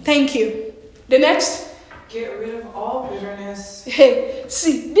redemption. Thank you. The next? Get rid of all bitterness. Hey,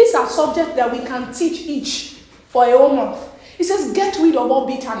 see, these are subjects that we can teach each for a whole month. It says, get rid of all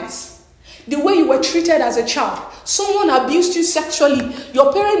bitterness. The way you were treated as a child. Someone abused you sexually.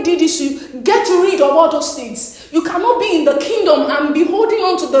 Your parent did this to you. Get rid of all those things. You cannot be in the kingdom and be holding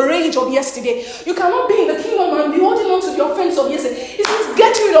on to the rage of yesterday. You cannot be in the kingdom and be holding on to the offense of yesterday. It says,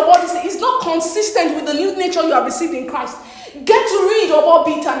 get rid of all this. It's not consistent with the new nature you have received in Christ. Get rid of all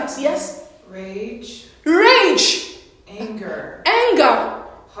bitterness. Yes? Rage. Anger.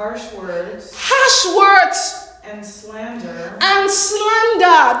 Harsh words. And slander.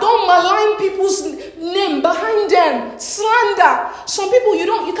 Don't malign people's name behind them. Slander. Some people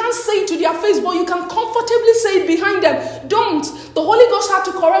you can't say it to their face, but you can comfortably say it behind them. Don't. The Holy Ghost had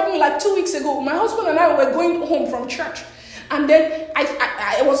to correct me like 2 weeks ago. My husband and I were going home from church. And then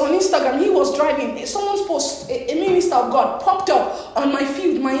I was on Instagram. He was driving. Someone's post, a minister of God, popped up on my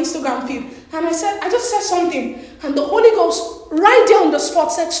feed, my Instagram feed. And I just said something. And the Holy Ghost, right there on the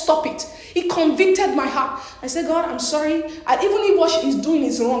spot, said, stop it. He convicted my heart. I said, God, I'm sorry. And even if what he's doing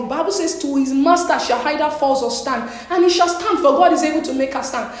is wrong, the Bible says, to his master shall either falls or stand. And he shall stand, for God is able to make us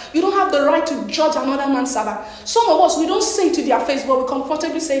stand. You don't have the right to judge another man's servant. Some of us, we don't say it to their face, but we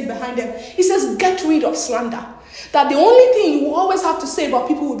comfortably say it behind them. He says, get rid of slander. That the only thing you will always have to say about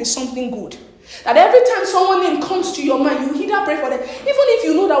people will be something good. That every time someone's name comes to your mind, you either pray for them. Even if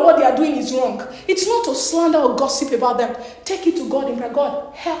you know that what they are doing is wrong. It's not to slander or gossip about them. Take it to God and pray,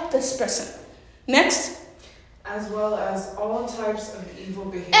 God, help this person. Next. As well as all types of evil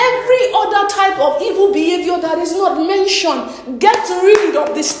behavior. Every other type of evil behavior that is not mentioned. Get rid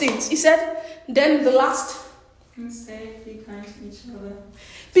of these things. He said, then the last. Instead, be kind to each other.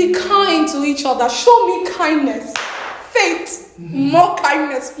 Be kind to each other. Show me kindness. Faith. More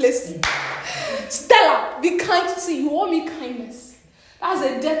kindness, please. Stella, be kind to see. You owe me kindness. That's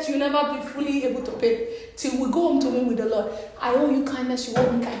a debt you'll never be fully able to pay. Till we go home to him with the Lord. I owe you kindness, you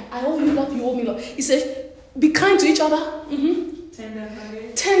owe me kindness. I owe you love, you owe me love. He says, be kind to each other.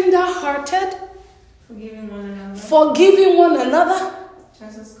 Tender-hearted. Forgiving one another.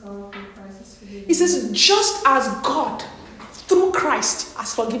 Just as God through Christ has forgiven you. He says, just as God through Christ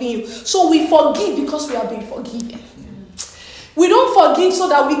has forgiven you. So we forgive because we are being forgiven. We don't forgive so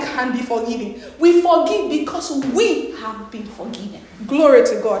that we can be forgiven. We forgive because we have been forgiven. Glory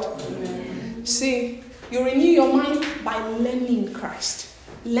to God. Amen. See, you renew your mind by learning Christ.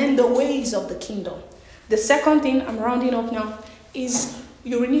 Learn the ways of the kingdom. The second thing, I'm rounding up now, is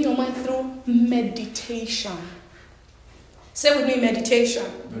you renew your mind through meditation. Say with me, meditation.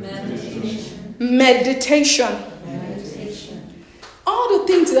 Meditation. All the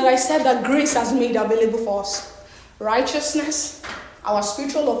things that I said that grace has made available for us. Righteousness, our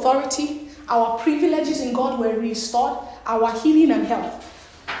spiritual authority, our privileges in God were restored, our healing and health.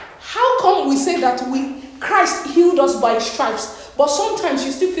 How come we say that Christ healed us by his stripes, but sometimes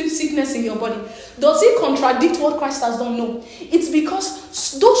you still feel sickness in your body? Does it contradict what Christ has done? No. It's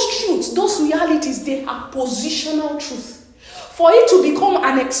because those truths, those realities, they are positional truth. For it to become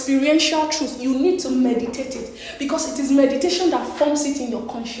an experiential truth, you need to meditate it, because it is meditation that forms it in your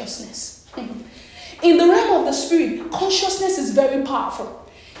consciousness. In the realm of the spirit, consciousness is very powerful.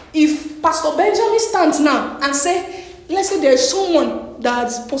 If Pastor Benjamin stands now and say, let's say there is someone that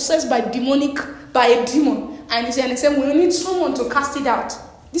is possessed by a demon, and he said, we need someone to cast it out.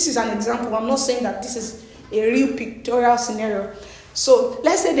 This is an example. I'm not saying that this is a real pictorial scenario. So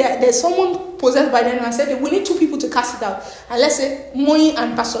let's say there's someone possessed by them and said, we need 2 people to cast it out. And let's say Moi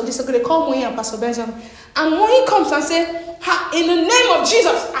and Pastor, they call Moi and Pastor Benjamin. And Moi comes and says, in the name of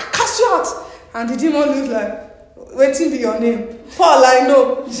Jesus, I cast you out. And the demon looks like, waiting be your name. Paul, I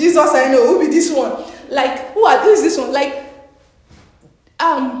know. Jesus, I know. Who be this one? Like, who is this one? Like,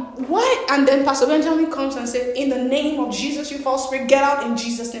 why? And then Pastor Benjamin comes and says, in the name of Jesus, you false spirit, get out in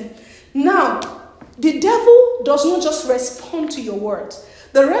Jesus' name. Now, the devil does not just respond to your words.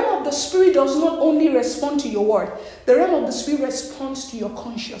 The realm of the spirit does not only respond to your word. The realm of the spirit responds to your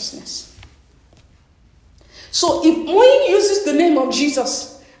consciousness. So if Moi uses the name of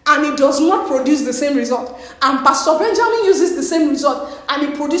Jesus, and it does not produce the same result, and Pastor Benjamin uses the same result, and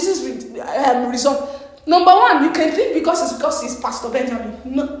it produces result, number one, you can think because it's Pastor Benjamin.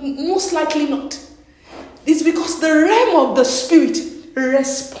 No, most likely not. It's because the realm of the spirit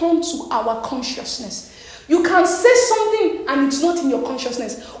responds to our consciousness. You can say something and it's not in your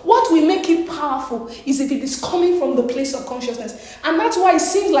consciousness. What will make it powerful is if it is coming from the place of consciousness. And that's why it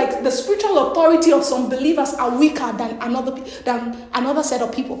seems like the spiritual authority of some believers are weaker than another set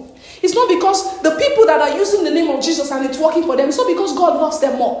of people. It's not because the people that are using the name of Jesus and it's working for them, it's not because God loves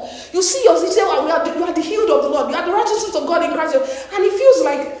them more. You see yours, you say, oh, you are the healed of the Lord, you are the righteousness of God in Christ, and it feels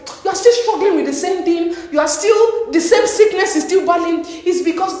like you are still struggling with the same thing, you are still, the same sickness is still battling, is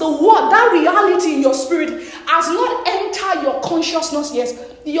because the word, that reality in your spirit has not entered your consciousness yet.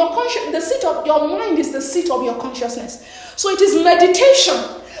 The seat of your mind is the seat of your consciousness. So it is meditation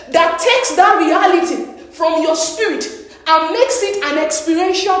that takes that reality from your spirit and makes it an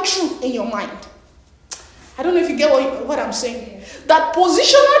experiential truth in your mind. I don't know if you get what I'm saying. That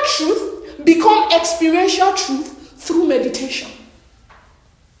positional truth become experiential truth through meditation.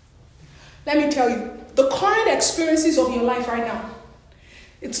 Let me tell you, the current experiences of your life right now,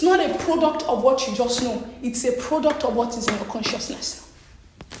 it's not a product of what you just know. It's a product of what is in your consciousness.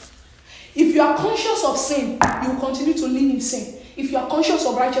 If you are conscious of sin, you will continue to live in sin. If you are conscious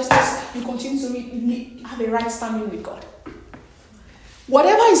of righteousness, you continue to have a right standing with God.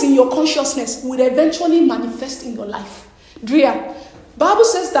 Whatever is in your consciousness will eventually manifest in your life. Drea, Bible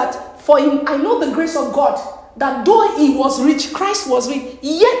says that for him, I know the grace of God, that though he was rich, Christ was rich,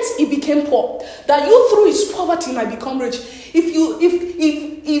 yet he became poor. That you through his poverty might become rich. If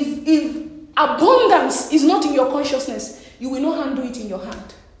abundance is not in your consciousness, you will not handle it in your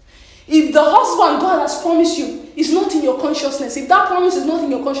hand. If the husband God has promised you is not in your consciousness, if that promise is not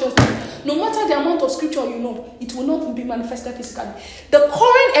in your consciousness, no matter the amount of scripture you know, it will not be manifested physically. The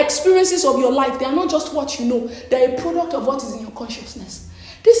current experiences of your life, they are not just what you know, they are a product of what is in your consciousness.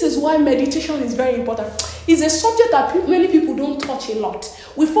 This is why meditation is very important. It's a subject that many people don't touch a lot.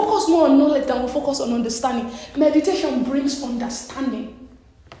 We focus more on knowledge than we focus on understanding. Meditation brings understanding.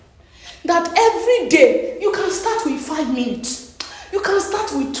 That every day, you can start with 5 minutes. You can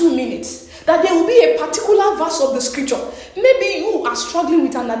start with 2 minutes. That there will be a particular verse of the scripture. Maybe you are struggling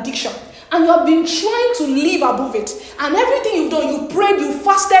with an addiction and you have been trying to live above it. And everything you've done, you prayed, you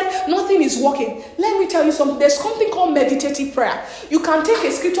fasted, nothing is working. Let me tell you something. There's something called meditative prayer. You can take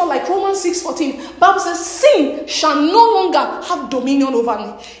a scripture like Romans 6:14. Bible says, sin shall no longer have dominion over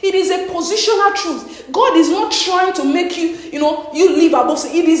me. It is a positional truth. God is not trying to make you, you live above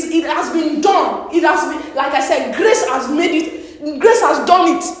sin. It has been done. It has been, like I said, grace has made it. Grace has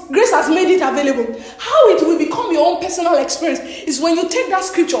done it. Grace has made it available. How it will become your own personal experience is when you take that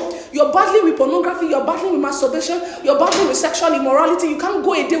scripture. You're battling with pornography, you're battling with masturbation, you're battling with sexual immorality. You can't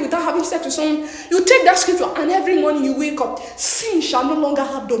go a day without having sex with someone. You take that scripture and every morning you wake up. Sin shall no longer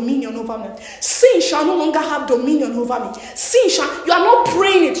have dominion over me. Sin shall no longer have dominion over me. You are not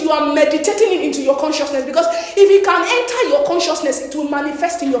praying it. You are meditating it into your consciousness, because if it can enter your consciousness, it will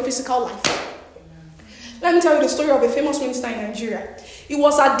manifest in your physical life. Let me tell you the story of a famous minister in Nigeria. He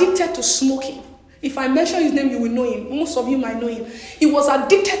was addicted to smoking. If I mention his name, you will know him. Most of you might know him. He was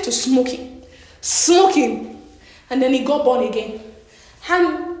addicted to smoking. And then he got born again.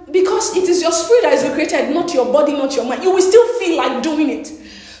 And because it is your spirit that is recreated, not your body, not your mind, you will still feel like doing it.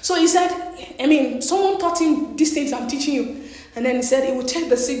 So he said, someone taught him these things I'm teaching you. And then he said he would take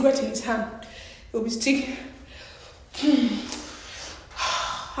the cigarette in his hand. He would be sticking.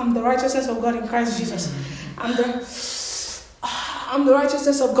 I'm the righteousness of God in Christ Jesus. I'm the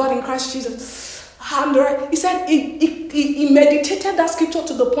righteousness of God in Christ Jesus. He said he meditated that scripture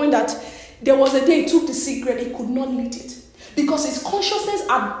to the point that there was a day he took the cigarette, he could not lit it. Because his consciousness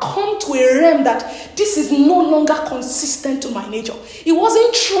had come to a realm that this is no longer consistent to my nature. He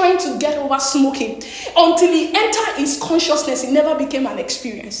wasn't trying to get over smoking. Until he entered his consciousness, it never became an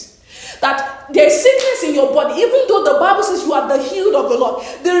experience. That there's sickness in your body, even though the Bible says you are the healed of the Lord.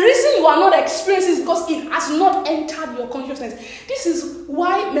 The reason you are not experiencing is because it has not entered your consciousness. This is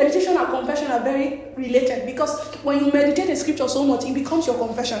why meditation and confession are very related. Because when you meditate in scripture so much, it becomes your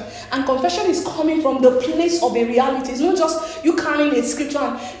confession. And confession is coming from the place of a reality. It's not just you carrying a scripture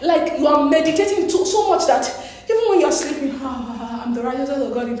and like you are meditating so much that even when you're sleeping, I'm the righteousness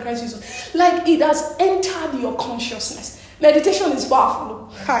of God in Christ Jesus. Like it has entered your consciousness. Meditation is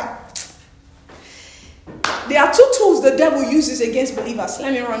powerful. Hi. There are 2 tools the devil uses against believers.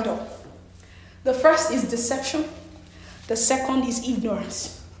 Let me round up. The first is deception. The second is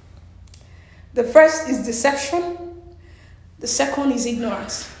ignorance. The first is deception. The second is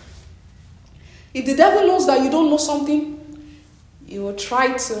ignorance. If the devil knows that you don't know something, he will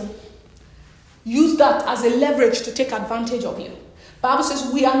try to use that as a leverage to take advantage of you. The Bible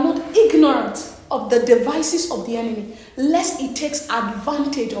says we are not ignorant of the devices of the enemy, lest he takes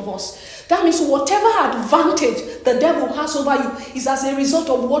advantage of us. That means whatever advantage the devil has over you is as a result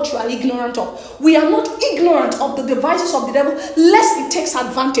of what you are ignorant of. We are not ignorant of the devices of the devil, lest he takes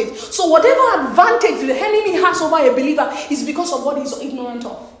advantage. So whatever advantage the enemy has over a believer is because of what he's ignorant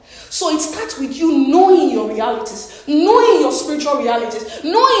of. So it starts with you knowing your realities, knowing your spiritual realities,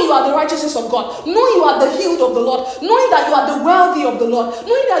 knowing you are the righteousness of God, knowing you are the healed of the Lord, knowing that you are the wealthy of the Lord,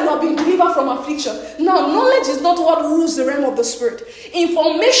 knowing that you have been delivered from affliction. Now, knowledge is not what rules the realm of the Spirit.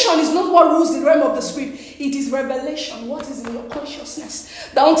 Information is not what rules the realm of the Spirit. It is revelation, what is in your consciousness.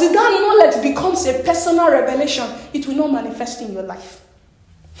 That until that knowledge becomes a personal revelation, it will not manifest in your life.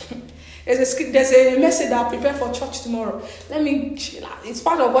 There's a message that I prepare for church tomorrow. It's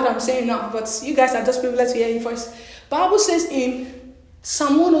part of what I'm saying now, but you guys are just privileged to hear it first. Bible says in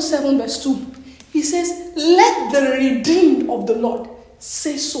Psalm 107 verse 2, he says, let the redeemed of the Lord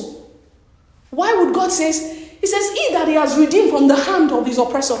say so. Why would God say? He says, he that he has redeemed from the hand of his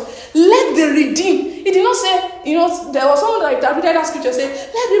oppressor. Let the redeemed. He did not say, there was someone that interpreted that scripture say,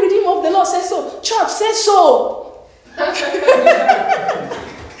 let the redeemed of the Lord say so. Church, say so.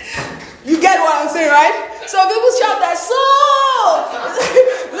 You get what I'm saying, right? So people shout that, so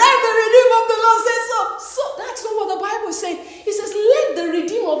let the redeemed of the Lord say so. So that's not what the Bible is saying. It says, let the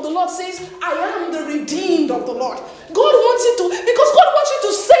redeemed of the Lord says, I am the redeemed of the Lord. God wants you to, because God wants you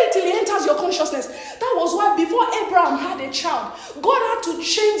to say it till it enters your consciousness. That was why before Abraham had a child, God had to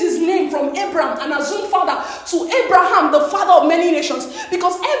change his name from Abraham, an assumed father, to Abraham, the father of many nations.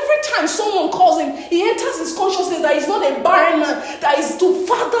 Because every time someone calls him, he enters his consciousness that he's not a barren man, that is to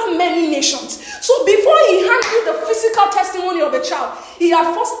father many nations. So before he handed the physical testimony of a child, he had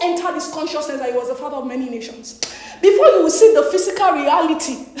first entered his consciousness that he was the father of many nations. Before you will see the physical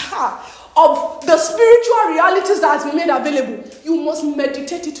reality of the spiritual realities that has been made available, you must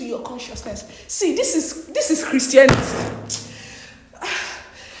meditate it to your consciousness. See, this is Christianity.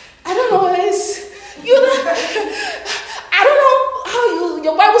 I don't know, I don't know how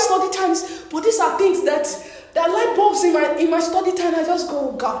your Bible study times, but these are things that light bulbs in my study time. I just go,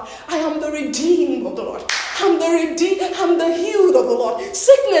 oh God, I am the redeemed of the Lord. I'm the redeemed, I'm the healed of the Lord.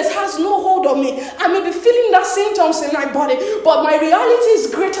 Sickness has no hold on me. I may be feeling that symptoms in my body, but my reality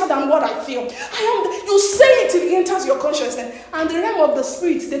is greater than what I feel. You say it till it enters your consciousness, and the realm of the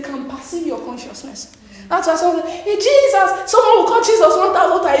spirit, they can perceive your consciousness. That's why someone says, hey, Jesus. Someone will call Jesus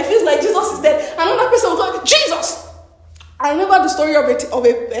 1,000 times. It feels like Jesus is dead. Another person will call Jesus. I remember the story of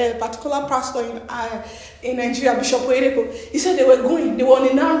a particular pastor in Nigeria, Bishop Oyedepo. He said they were on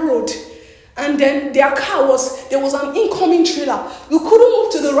a narrow road. And then there was an incoming trailer. You couldn't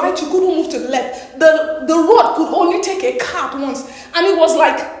move to the right, you couldn't move to the left. The road could only take a car at once. And it was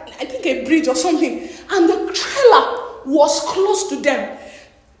like, I think a bridge or something. And the trailer was close to them.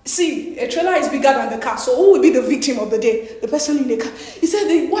 See, a trailer is bigger than the car. So who will be the victim of the day? The person in the car. He said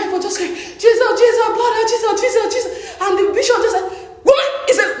the wife was just saying, Jesus, Jesus, blood of Jesus, Jesus, Jesus. And the bishop just said, woman,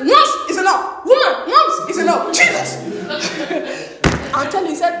 he said, nurse, it's enough. Woman, nurse, it's enough. Jesus. I'm telling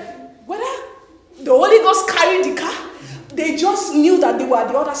you, he said, whether the Holy Ghost carried the car, they just knew that they were at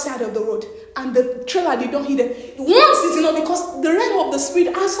the other side of the road. And the trailer did not hit them. Once it's enough, because the realm of the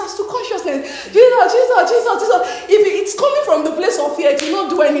spirit answers to consciousness. Jesus, Jesus, Jesus, Jesus. If it's coming from the place of fear, it will not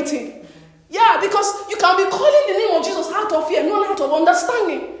do anything. Yeah, because you can be calling the name of Jesus out of fear, not out of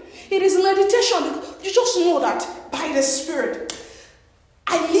understanding. It is meditation. You just know that by the Spirit.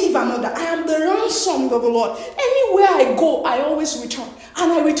 I live another. I am the ransomed of the Lord. Anywhere I go, I always return.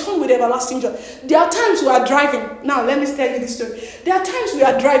 And I return with everlasting joy. There are times we are driving. Now, let me tell you this story. There are times we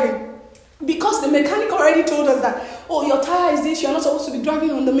are driving because the mechanic already told us that, oh, your tire is this, you're not supposed to be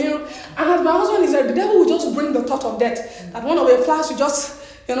driving on the mirror. And as my husband is like, the devil will just bring the thought of death. That one of the flowers, we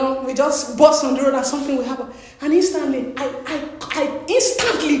just burst on the road and something will happen. And instantly, I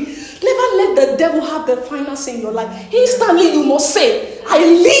instantly, never let the devil have the final say in your life. Instantly, you must say, I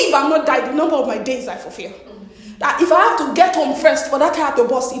live and not die. The number of my days I fulfill. That if I have to get home first, for that I have to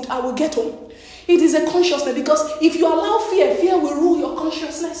bust it, I will get home. It is a consciousness, because if you allow fear will rule your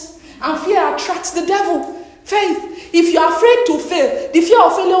consciousness. And fear attracts the devil. Faith. If you are afraid to fail, the fear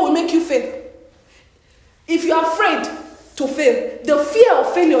of failure will make you fail. If you are afraid to fail, the fear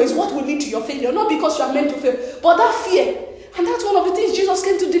of failure is what will lead to your failure. Not because you are meant to fail, but that fear. And that's one of the things Jesus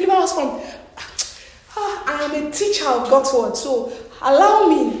came to deliver us from. I am a teacher of God's word, so allow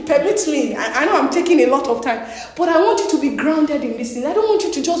me, permit me. I know I'm taking a lot of time, but I want you to be grounded in this thing. I don't want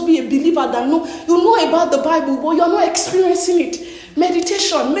you to just be a believer that you know about the Bible, but you're not experiencing it.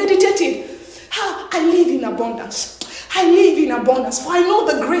 Meditation, meditating. I live in abundance. I live in abundance, for I know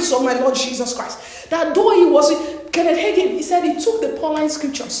the grace of my Lord Jesus Christ. That though he was, Kenneth Hagin, he said he took the Pauline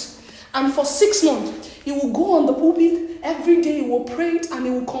scriptures, and for 6 months, he will go on the pulpit, every day he will pray it, and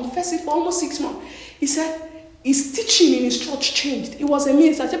he will confess it for almost 6 months. He said, his teaching in his church changed. It was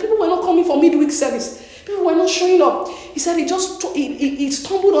amazing. I said, people were not coming for midweek service. People were not showing up. He said he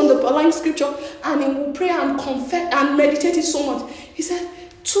stumbled on the Pauline scripture, and he will pray and confess and meditate it so much. He said,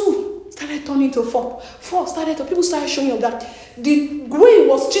 2 started turning to 4. 4 started to, people started showing up that the way he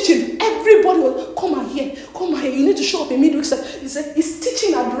was teaching, everybody was, come and hear, you need to show up in midweek. He said his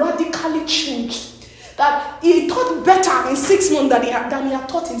teaching had radically changed. That he taught better in 6 months than he had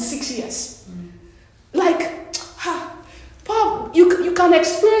taught in 6 years. Like, you can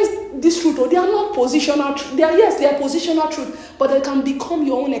experience this truth, or they are not positional truth. They are positional truth, but they can become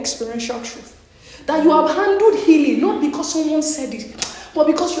your own experiential truth. That you have handled healing, not because someone said it, but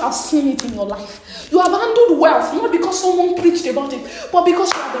because you have seen it in your life. You have handled wealth, not because someone preached about it, but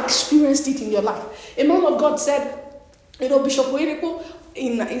because you have experienced it in your life. A man of God said, Bishop Oyedepo,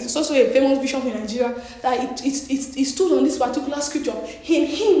 it's also a famous bishop in Nigeria, that he stood on this particular scripture. In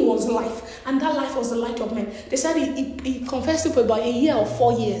him was life, and that life was the light of men. They said he confessed it for about a year or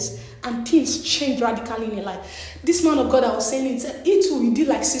 4 years, and things changed radically in his life. This man of God I was saying, it said he too, he did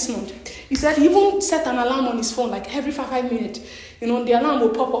like 6 months. He said he even set an alarm on his phone, like every 5 minutes. The alarm will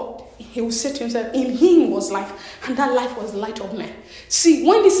pop up. He will say to himself, in him was life, and that life was the light of men. See,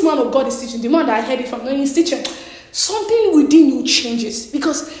 when this man of God is teaching, the man that I heard it from, when he's teaching, something within you changes,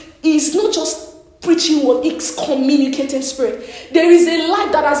 because he's not just preaching what, it's communicating spirit. There is a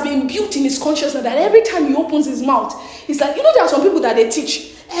light that has been built in his consciousness that every time he opens his mouth, it's like, there are some people that they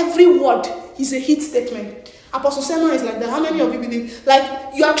teach, every word is a hit statement. Apostle Selma is like that. How many of you believe?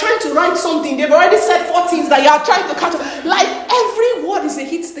 Like, you are trying to write something, they've already said 4 things that you are trying to catch up. Like, every word is a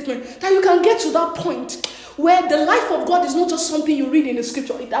hit statement. That you can get to that point where the life of God is not just something you read in the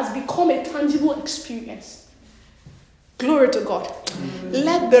scripture, it has become a tangible experience. Glory to God.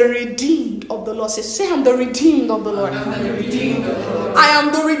 Let the redeemed of the Lord say, I'm the redeemed of the Lord. I am the redeemed of the Lord. I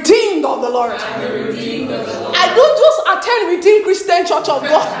am the redeemed of the Lord. I am the redeemed of the Lord. I don't just attend Redeemed Christian Church of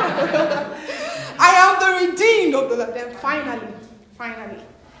God. I am the redeemed of the Lord. Then finally,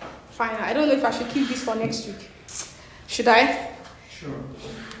 I don't know if I should keep this for next week. Should I? Sure.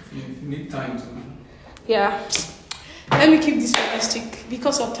 If you need time to. Yeah. Let me keep this for next week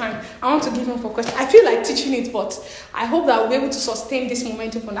because of time. I want to give him for questions. I feel like teaching it, but I hope that I'll be able to sustain this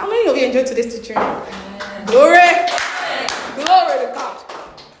momentum. How many of you enjoyed today's teaching? Glory to God.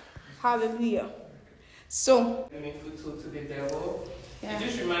 Hallelujah. So, Fruitful to the devil. Yeah. It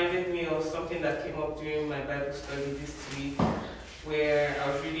just reminded me of something that came up during my Bible study this week, where I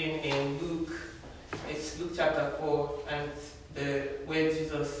was reading in Luke. It's Luke chapter 4, and where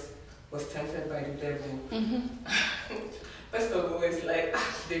Jesus was tempted by the devil. Mm-hmm. First of all, it's like,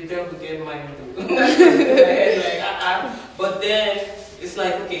 the devil get mine though. But then it's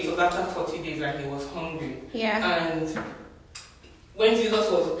like, okay, so after 40 days, and he was hungry. Yeah. And when Jesus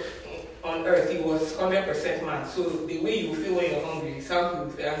was on earth, he was 100% man. So the way you feel when you're hungry is how you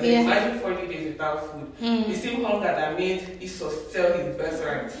feel. And imagine 40 days without food. The same hunger that made Jesus sell his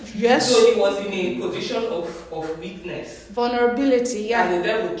birthright. Yes. So he was in a position of weakness. Vulnerability, yeah. And the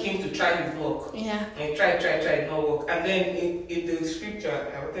devil came to try his luck. Yeah. And he tried, no work. And then in the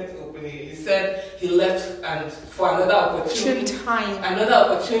scripture, I wanted to open it, he said he left and for another opportune time.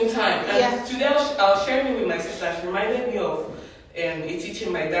 And today I was sharing it with my sister. She reminded me of a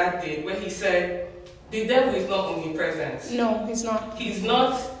teaching my dad did, where he said the devil is not omnipresent. No, he's not. He's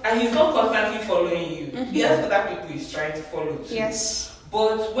not, and he's not constantly following you. Mm-hmm. He has other people he's trying to follow too. Yes.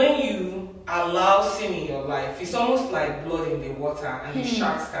 But when you allow sin in your life, it's almost like blood in the water, and the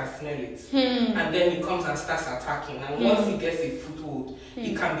sharks can smell it. And then he comes and starts attacking. And once he gets a foothold,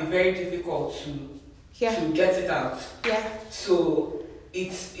 it can be very difficult to get it out. Yeah. So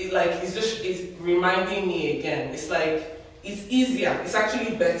it's reminding me again. It's like, it's easier, it's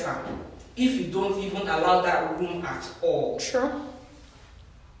actually better if you don't even allow that room at all. Sure.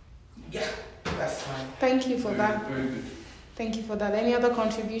 Yeah, that's fine. Thank you for that. Very good. Thank you for that. Any other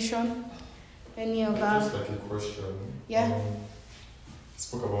contribution? Any other? Just like a question. Yeah.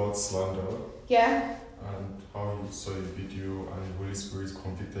 Spoke about slander. Yeah. And how you saw a video and the Holy Spirit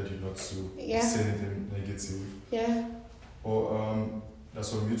convicted you not to say anything negative. Yeah. Or there's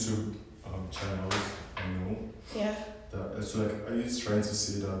some YouTube channels I know. Yeah. So like, are you trying to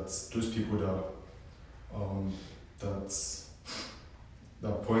say that those people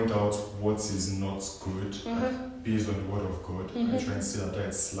that point out what is not good based on the word of God, are you trying to say that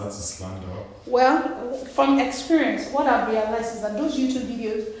that's slander? Well, from experience, what I've realized is that those YouTube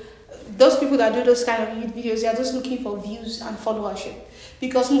videos, those people that do those kind of YouTube videos, they are just looking for views and followership.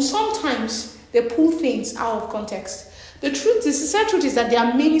 Because sometimes they pull things out of context. The sincere truth is that there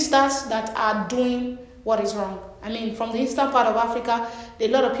are ministers that are doing what is wrong. I mean, from the eastern part of Africa, a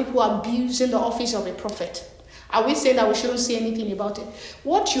lot of people are abusing the office of a prophet. Are we saying that we shouldn't say anything about it?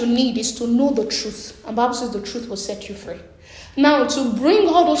 What you need is to know the truth. And the Bible says the truth will set you free. Now, to bring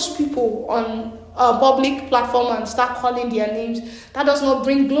all those people on a public platform and start calling their names, that does not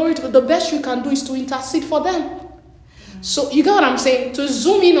bring glory to God. The best you can do is to intercede for them. So, you get what I'm saying? To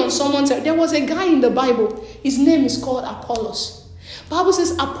zoom in on someone, there was a guy in the Bible, his name is called Apollos. Bible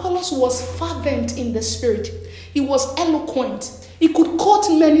says Apollos was fervent in the spirit. He was eloquent. He could quote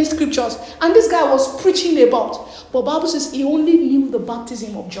many scriptures. And this guy was preaching about. But Bible says he only knew the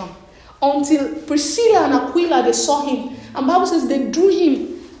baptism of John. Until Priscilla and Aquila, they saw him. And Bible says they drew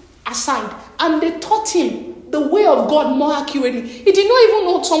him aside. And they taught him the way of God more accurately. He did not even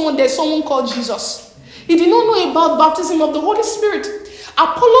know there's someone called Jesus. He did not know about baptism of the Holy Spirit.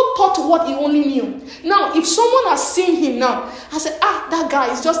 Apollo taught what he only knew. Now, if someone has seen him now, I say, that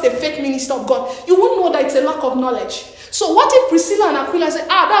guy is just a fake minister of God, you won't know that it's a lack of knowledge. So what if Priscilla and Aquila say,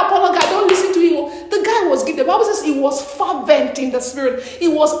 that Apollo guy, don't listen to him. The guy was gifted. The Bible says he was fervent in the spirit. He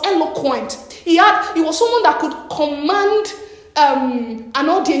was eloquent. He was someone that could command an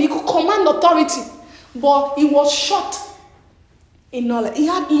audience. He could command authority. But he was short in knowledge. He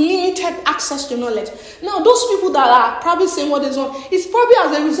had limited access to knowledge. Now, those people that are probably saying what is wrong, it's probably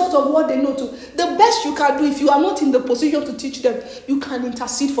as a result of what they know too. The best you can do, if you are not in the position to teach them, you can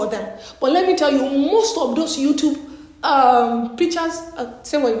intercede for them. But let me tell you, most of those YouTube preachers,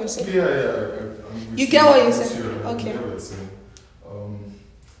 say what you want to say. You get what you're saying? Okay.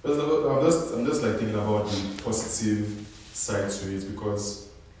 I'm just like thinking about the positive side to it, because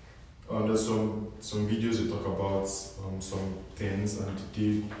there's some videos they talk about some things, and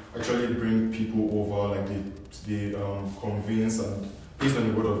they actually bring people over, like they convince, and based on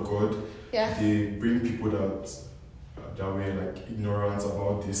the word of God, they bring people that were like ignorant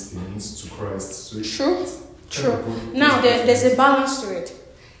about these things to Christ. So True. Now there's a balance to it.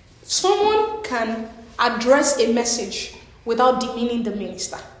 Someone can address a message without demeaning the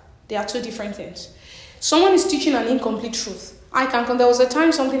minister. They are two different things. Someone is teaching an incomplete truth. There was a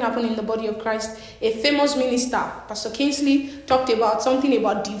time something happened in the body of Christ. A famous minister, Pastor Kingsley, talked about something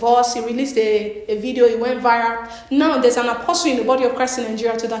about divorce. He released a video. It went viral. Now there's an apostle in the body of Christ in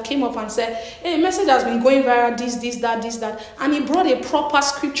Nigeria too that came up and said, hey, a message has been going viral, this, that. And he brought a proper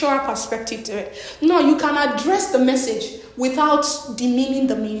scriptural perspective to it. Now you can address the message without demeaning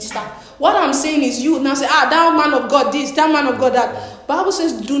the minister. What I'm saying is you now say, that man of God this, that man of God that. Bible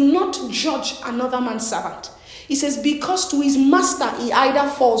says, do not judge another man's servant. He says, because to his master he either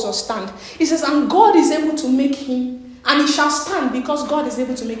falls or stand. He says, and God is able to make him, and he shall stand because God is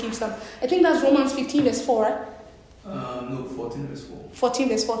able to make him stand. I think that's Romans 15 verse 4, right? No, 14 verse 4. 14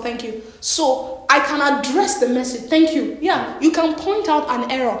 verse 4, thank you. So, I can address the message. Thank you. Yeah, you can point out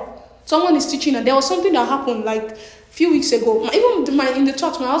an error. Someone is teaching, and there was something that happened like a few weeks ago. Even in the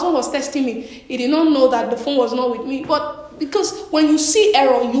church, my husband was testing me. He did not know that the phone was not with me. But because when you see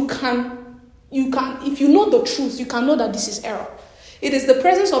error, you can, if you know the truth, you can know that this is error. It is the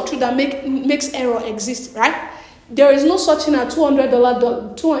presence of truth that makes error exist, right? There is no such thing as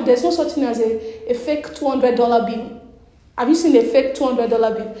 $200. There's no such thing as a fake $200 bill. Have you seen a fake $200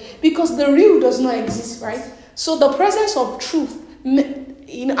 bill? Because the real does not exist, right? So the presence of truth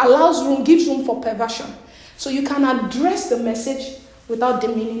gives room for perversion. So you can address the message without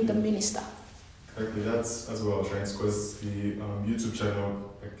demeaning the minister. Exactly, that's what I was trying to, because the YouTube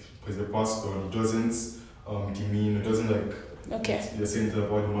channel, as a pastor, he doesn't demean, it doesn't they're saying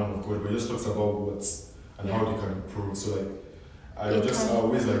about the man of God, but he just talks about how they can improve. So I always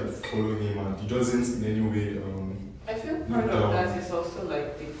follow him, and he doesn't in any way I feel part of that is also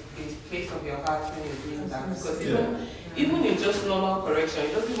like the place of your heart when you're doing that, because even in just normal correction,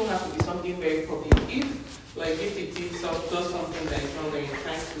 it doesn't even have to be something very public. If the team does something that is wrong and you're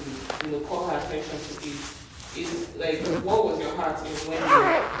trying to call her attention to it, is what was your heart in when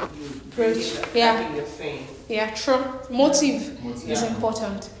you preach that you're saying? Yeah, true. Motive is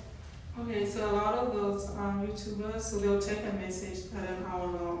important. Okay, so a lot of those YouTubers, so they'll take a message at an hour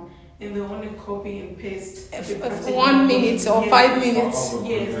long, and they'll only copy and paste 1 minute or 5 minutes.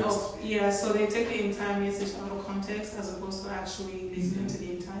 Yes, so they take the entire message out of context as opposed to actually listening to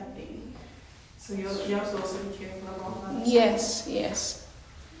the entire thing. So you have to also be careful about that. Yes.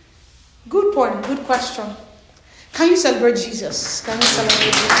 Good point, good question. Can you celebrate Jesus?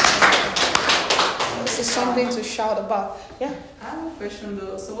 This is something to shout about. Yeah? I have a question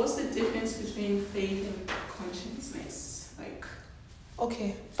though. So what's the difference between faith and consciousness?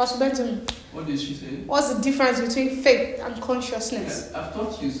 Okay, Pastor Benjamin. What did she say? What's the difference between faith and consciousness? Yes, I've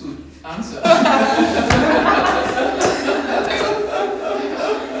taught you, so answer.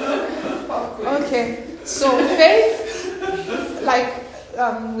 Okay, so faith,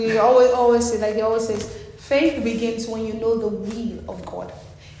 we always say, they always say, faith begins when you know the will of God.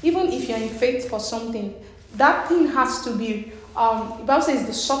 Even if you're in faith for something, that thing has to be the Bible says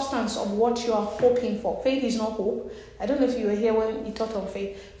the substance of what you are hoping for. Faith is not hope. I don't know if you were here when he taught on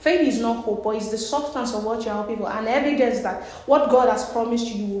faith. Faith is not hope, but it's the substance of what you are hoping for, and evidence that what God has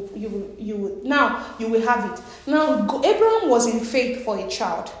promised you, now you will have it. Now, Abraham was in faith for a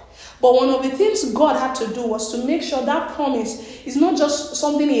child. But one of the things God had to do was to make sure that promise is not just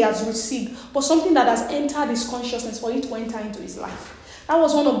something he has received, but something that has entered his consciousness for it to enter into his life. That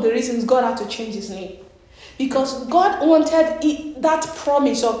was one of the reasons God had to change his name. Because God wanted that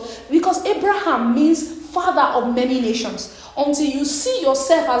promise because Abraham means father of many nations. Until you see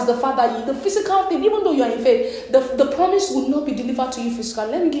yourself as the father, the physical thing, even though you are in faith, the promise will not be delivered to you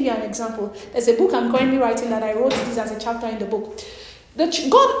physically. Let me give you an example. There's a book I'm currently writing that I wrote this as a chapter in the book.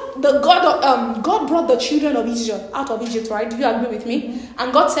 God brought the children of Israel out of Egypt, right? Do you agree with me?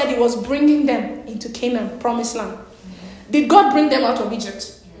 And God said he was bringing them into Canaan, promised land. Did God bring them out of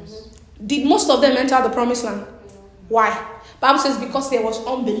Egypt? Did most of them enter the promised land? Why? Bible says because there was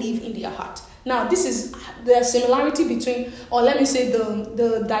unbelief in their heart. Now, this is the similarity between, or let me say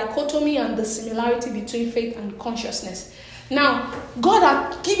the dichotomy and the similarity between faith and consciousness. Now, God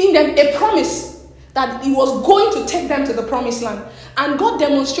had given them a promise that he was going to take them to the promised land. And God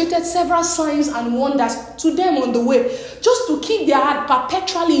demonstrated several signs and wonders to them on the way, just to keep their heart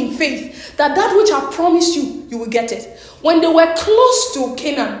perpetually in faith that which I promised you, you will get it. When they were close to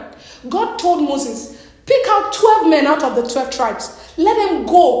Canaan, God told Moses, pick out 12 men out of the 12 tribes. Let them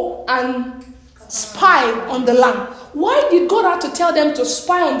go and spy on the land. Why did God have to tell them to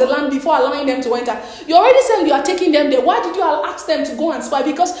spy on the land before allowing them to enter? You already said you are taking them there. Why did you ask them to go and spy?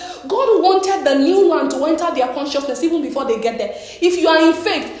 Because God wanted the new land to enter their consciousness even before they get there. If you are in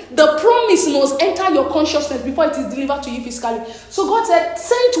faith, the promise must enter your consciousness before it is delivered to you physically. So God said,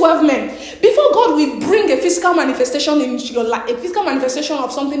 send 12 men. Before God will bring a physical manifestation into your life, a physical manifestation of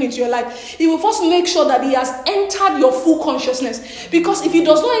something into your life, he will first make sure that he has entered your full consciousness. Because if he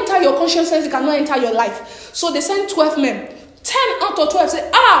does not enter your consciousness, he cannot enter your life. So they sent 12 men. 10 out of 12 say,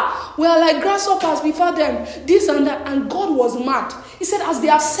 we are like grasshoppers before them, this and that. And God was mad. He said, as they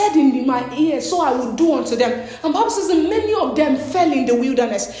have said in my ears, so I will do unto them. And Bible says that many of them fell in the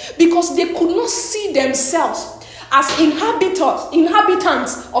wilderness because they could not see themselves as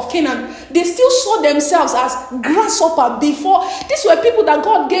inhabitants of Canaan. They still saw themselves as grasshopper before. These were people that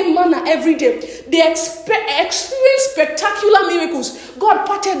God gave manna every day. They experienced spectacular miracles. God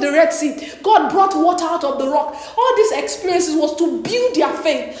parted the Red Sea. God brought water out of the rock. All these experiences was to build their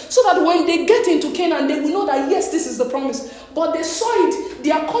faith so that when they get into Canaan, they will know that yes, this is the promise. But they saw it.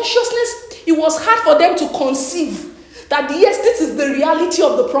 Their consciousness, it was hard for them to conceive that yes, this is the reality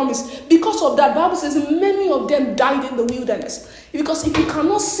of the promise. Because of that, Bible says many of them died in the wilderness. Because if you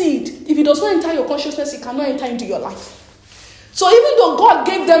cannot see it, if it does not enter your consciousness, it cannot enter into your life. So even though God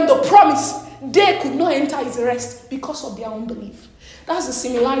gave them the promise, they could not enter his rest because of their unbelief. That's the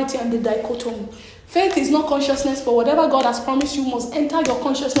similarity and the dichotomy. Faith is not consciousness, but whatever God has promised you must enter your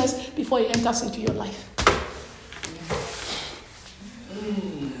consciousness before it enters into your life.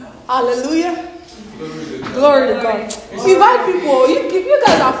 Hallelujah. Glory to God. Invite people. If you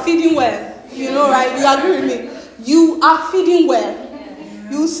guys are feeding well, right? You agree with me? You are feeding well.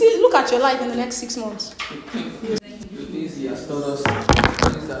 You see, look at your life in the next 6 months. He has told us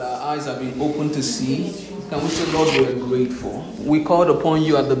things that our eyes have been opened to see. Can we say, Lord, we are grateful. We called upon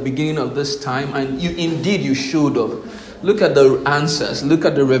you at the beginning of this time, and you showed up. Look at the answers. Look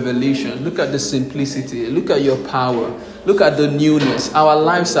at the revelation. Look at the simplicity. Look at your power. Look at the newness. Our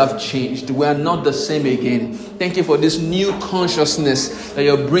lives have changed. We are not the same again. Thank you for this new consciousness that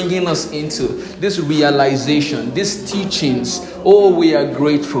you're bringing us into. This realization, these teachings. Oh, we are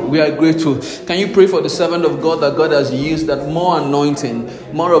grateful. We are grateful. Can you pray for the servant of God that God has used, that more anointing,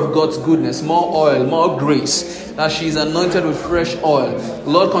 more of God's goodness, more oil, more grace, that she is anointed with fresh oil.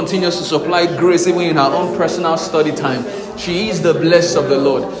 Lord continues to supply grace even in her own personal study time. She is the blessed of the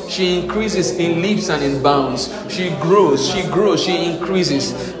Lord. She increases in leaps and in bounds. She grows, she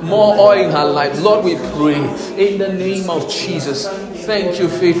increases. More oil in her life. Lord, we pray in the name of Jesus. Thank you,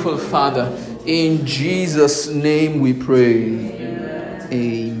 faithful Father. In Jesus' name we pray.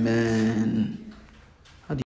 Amen.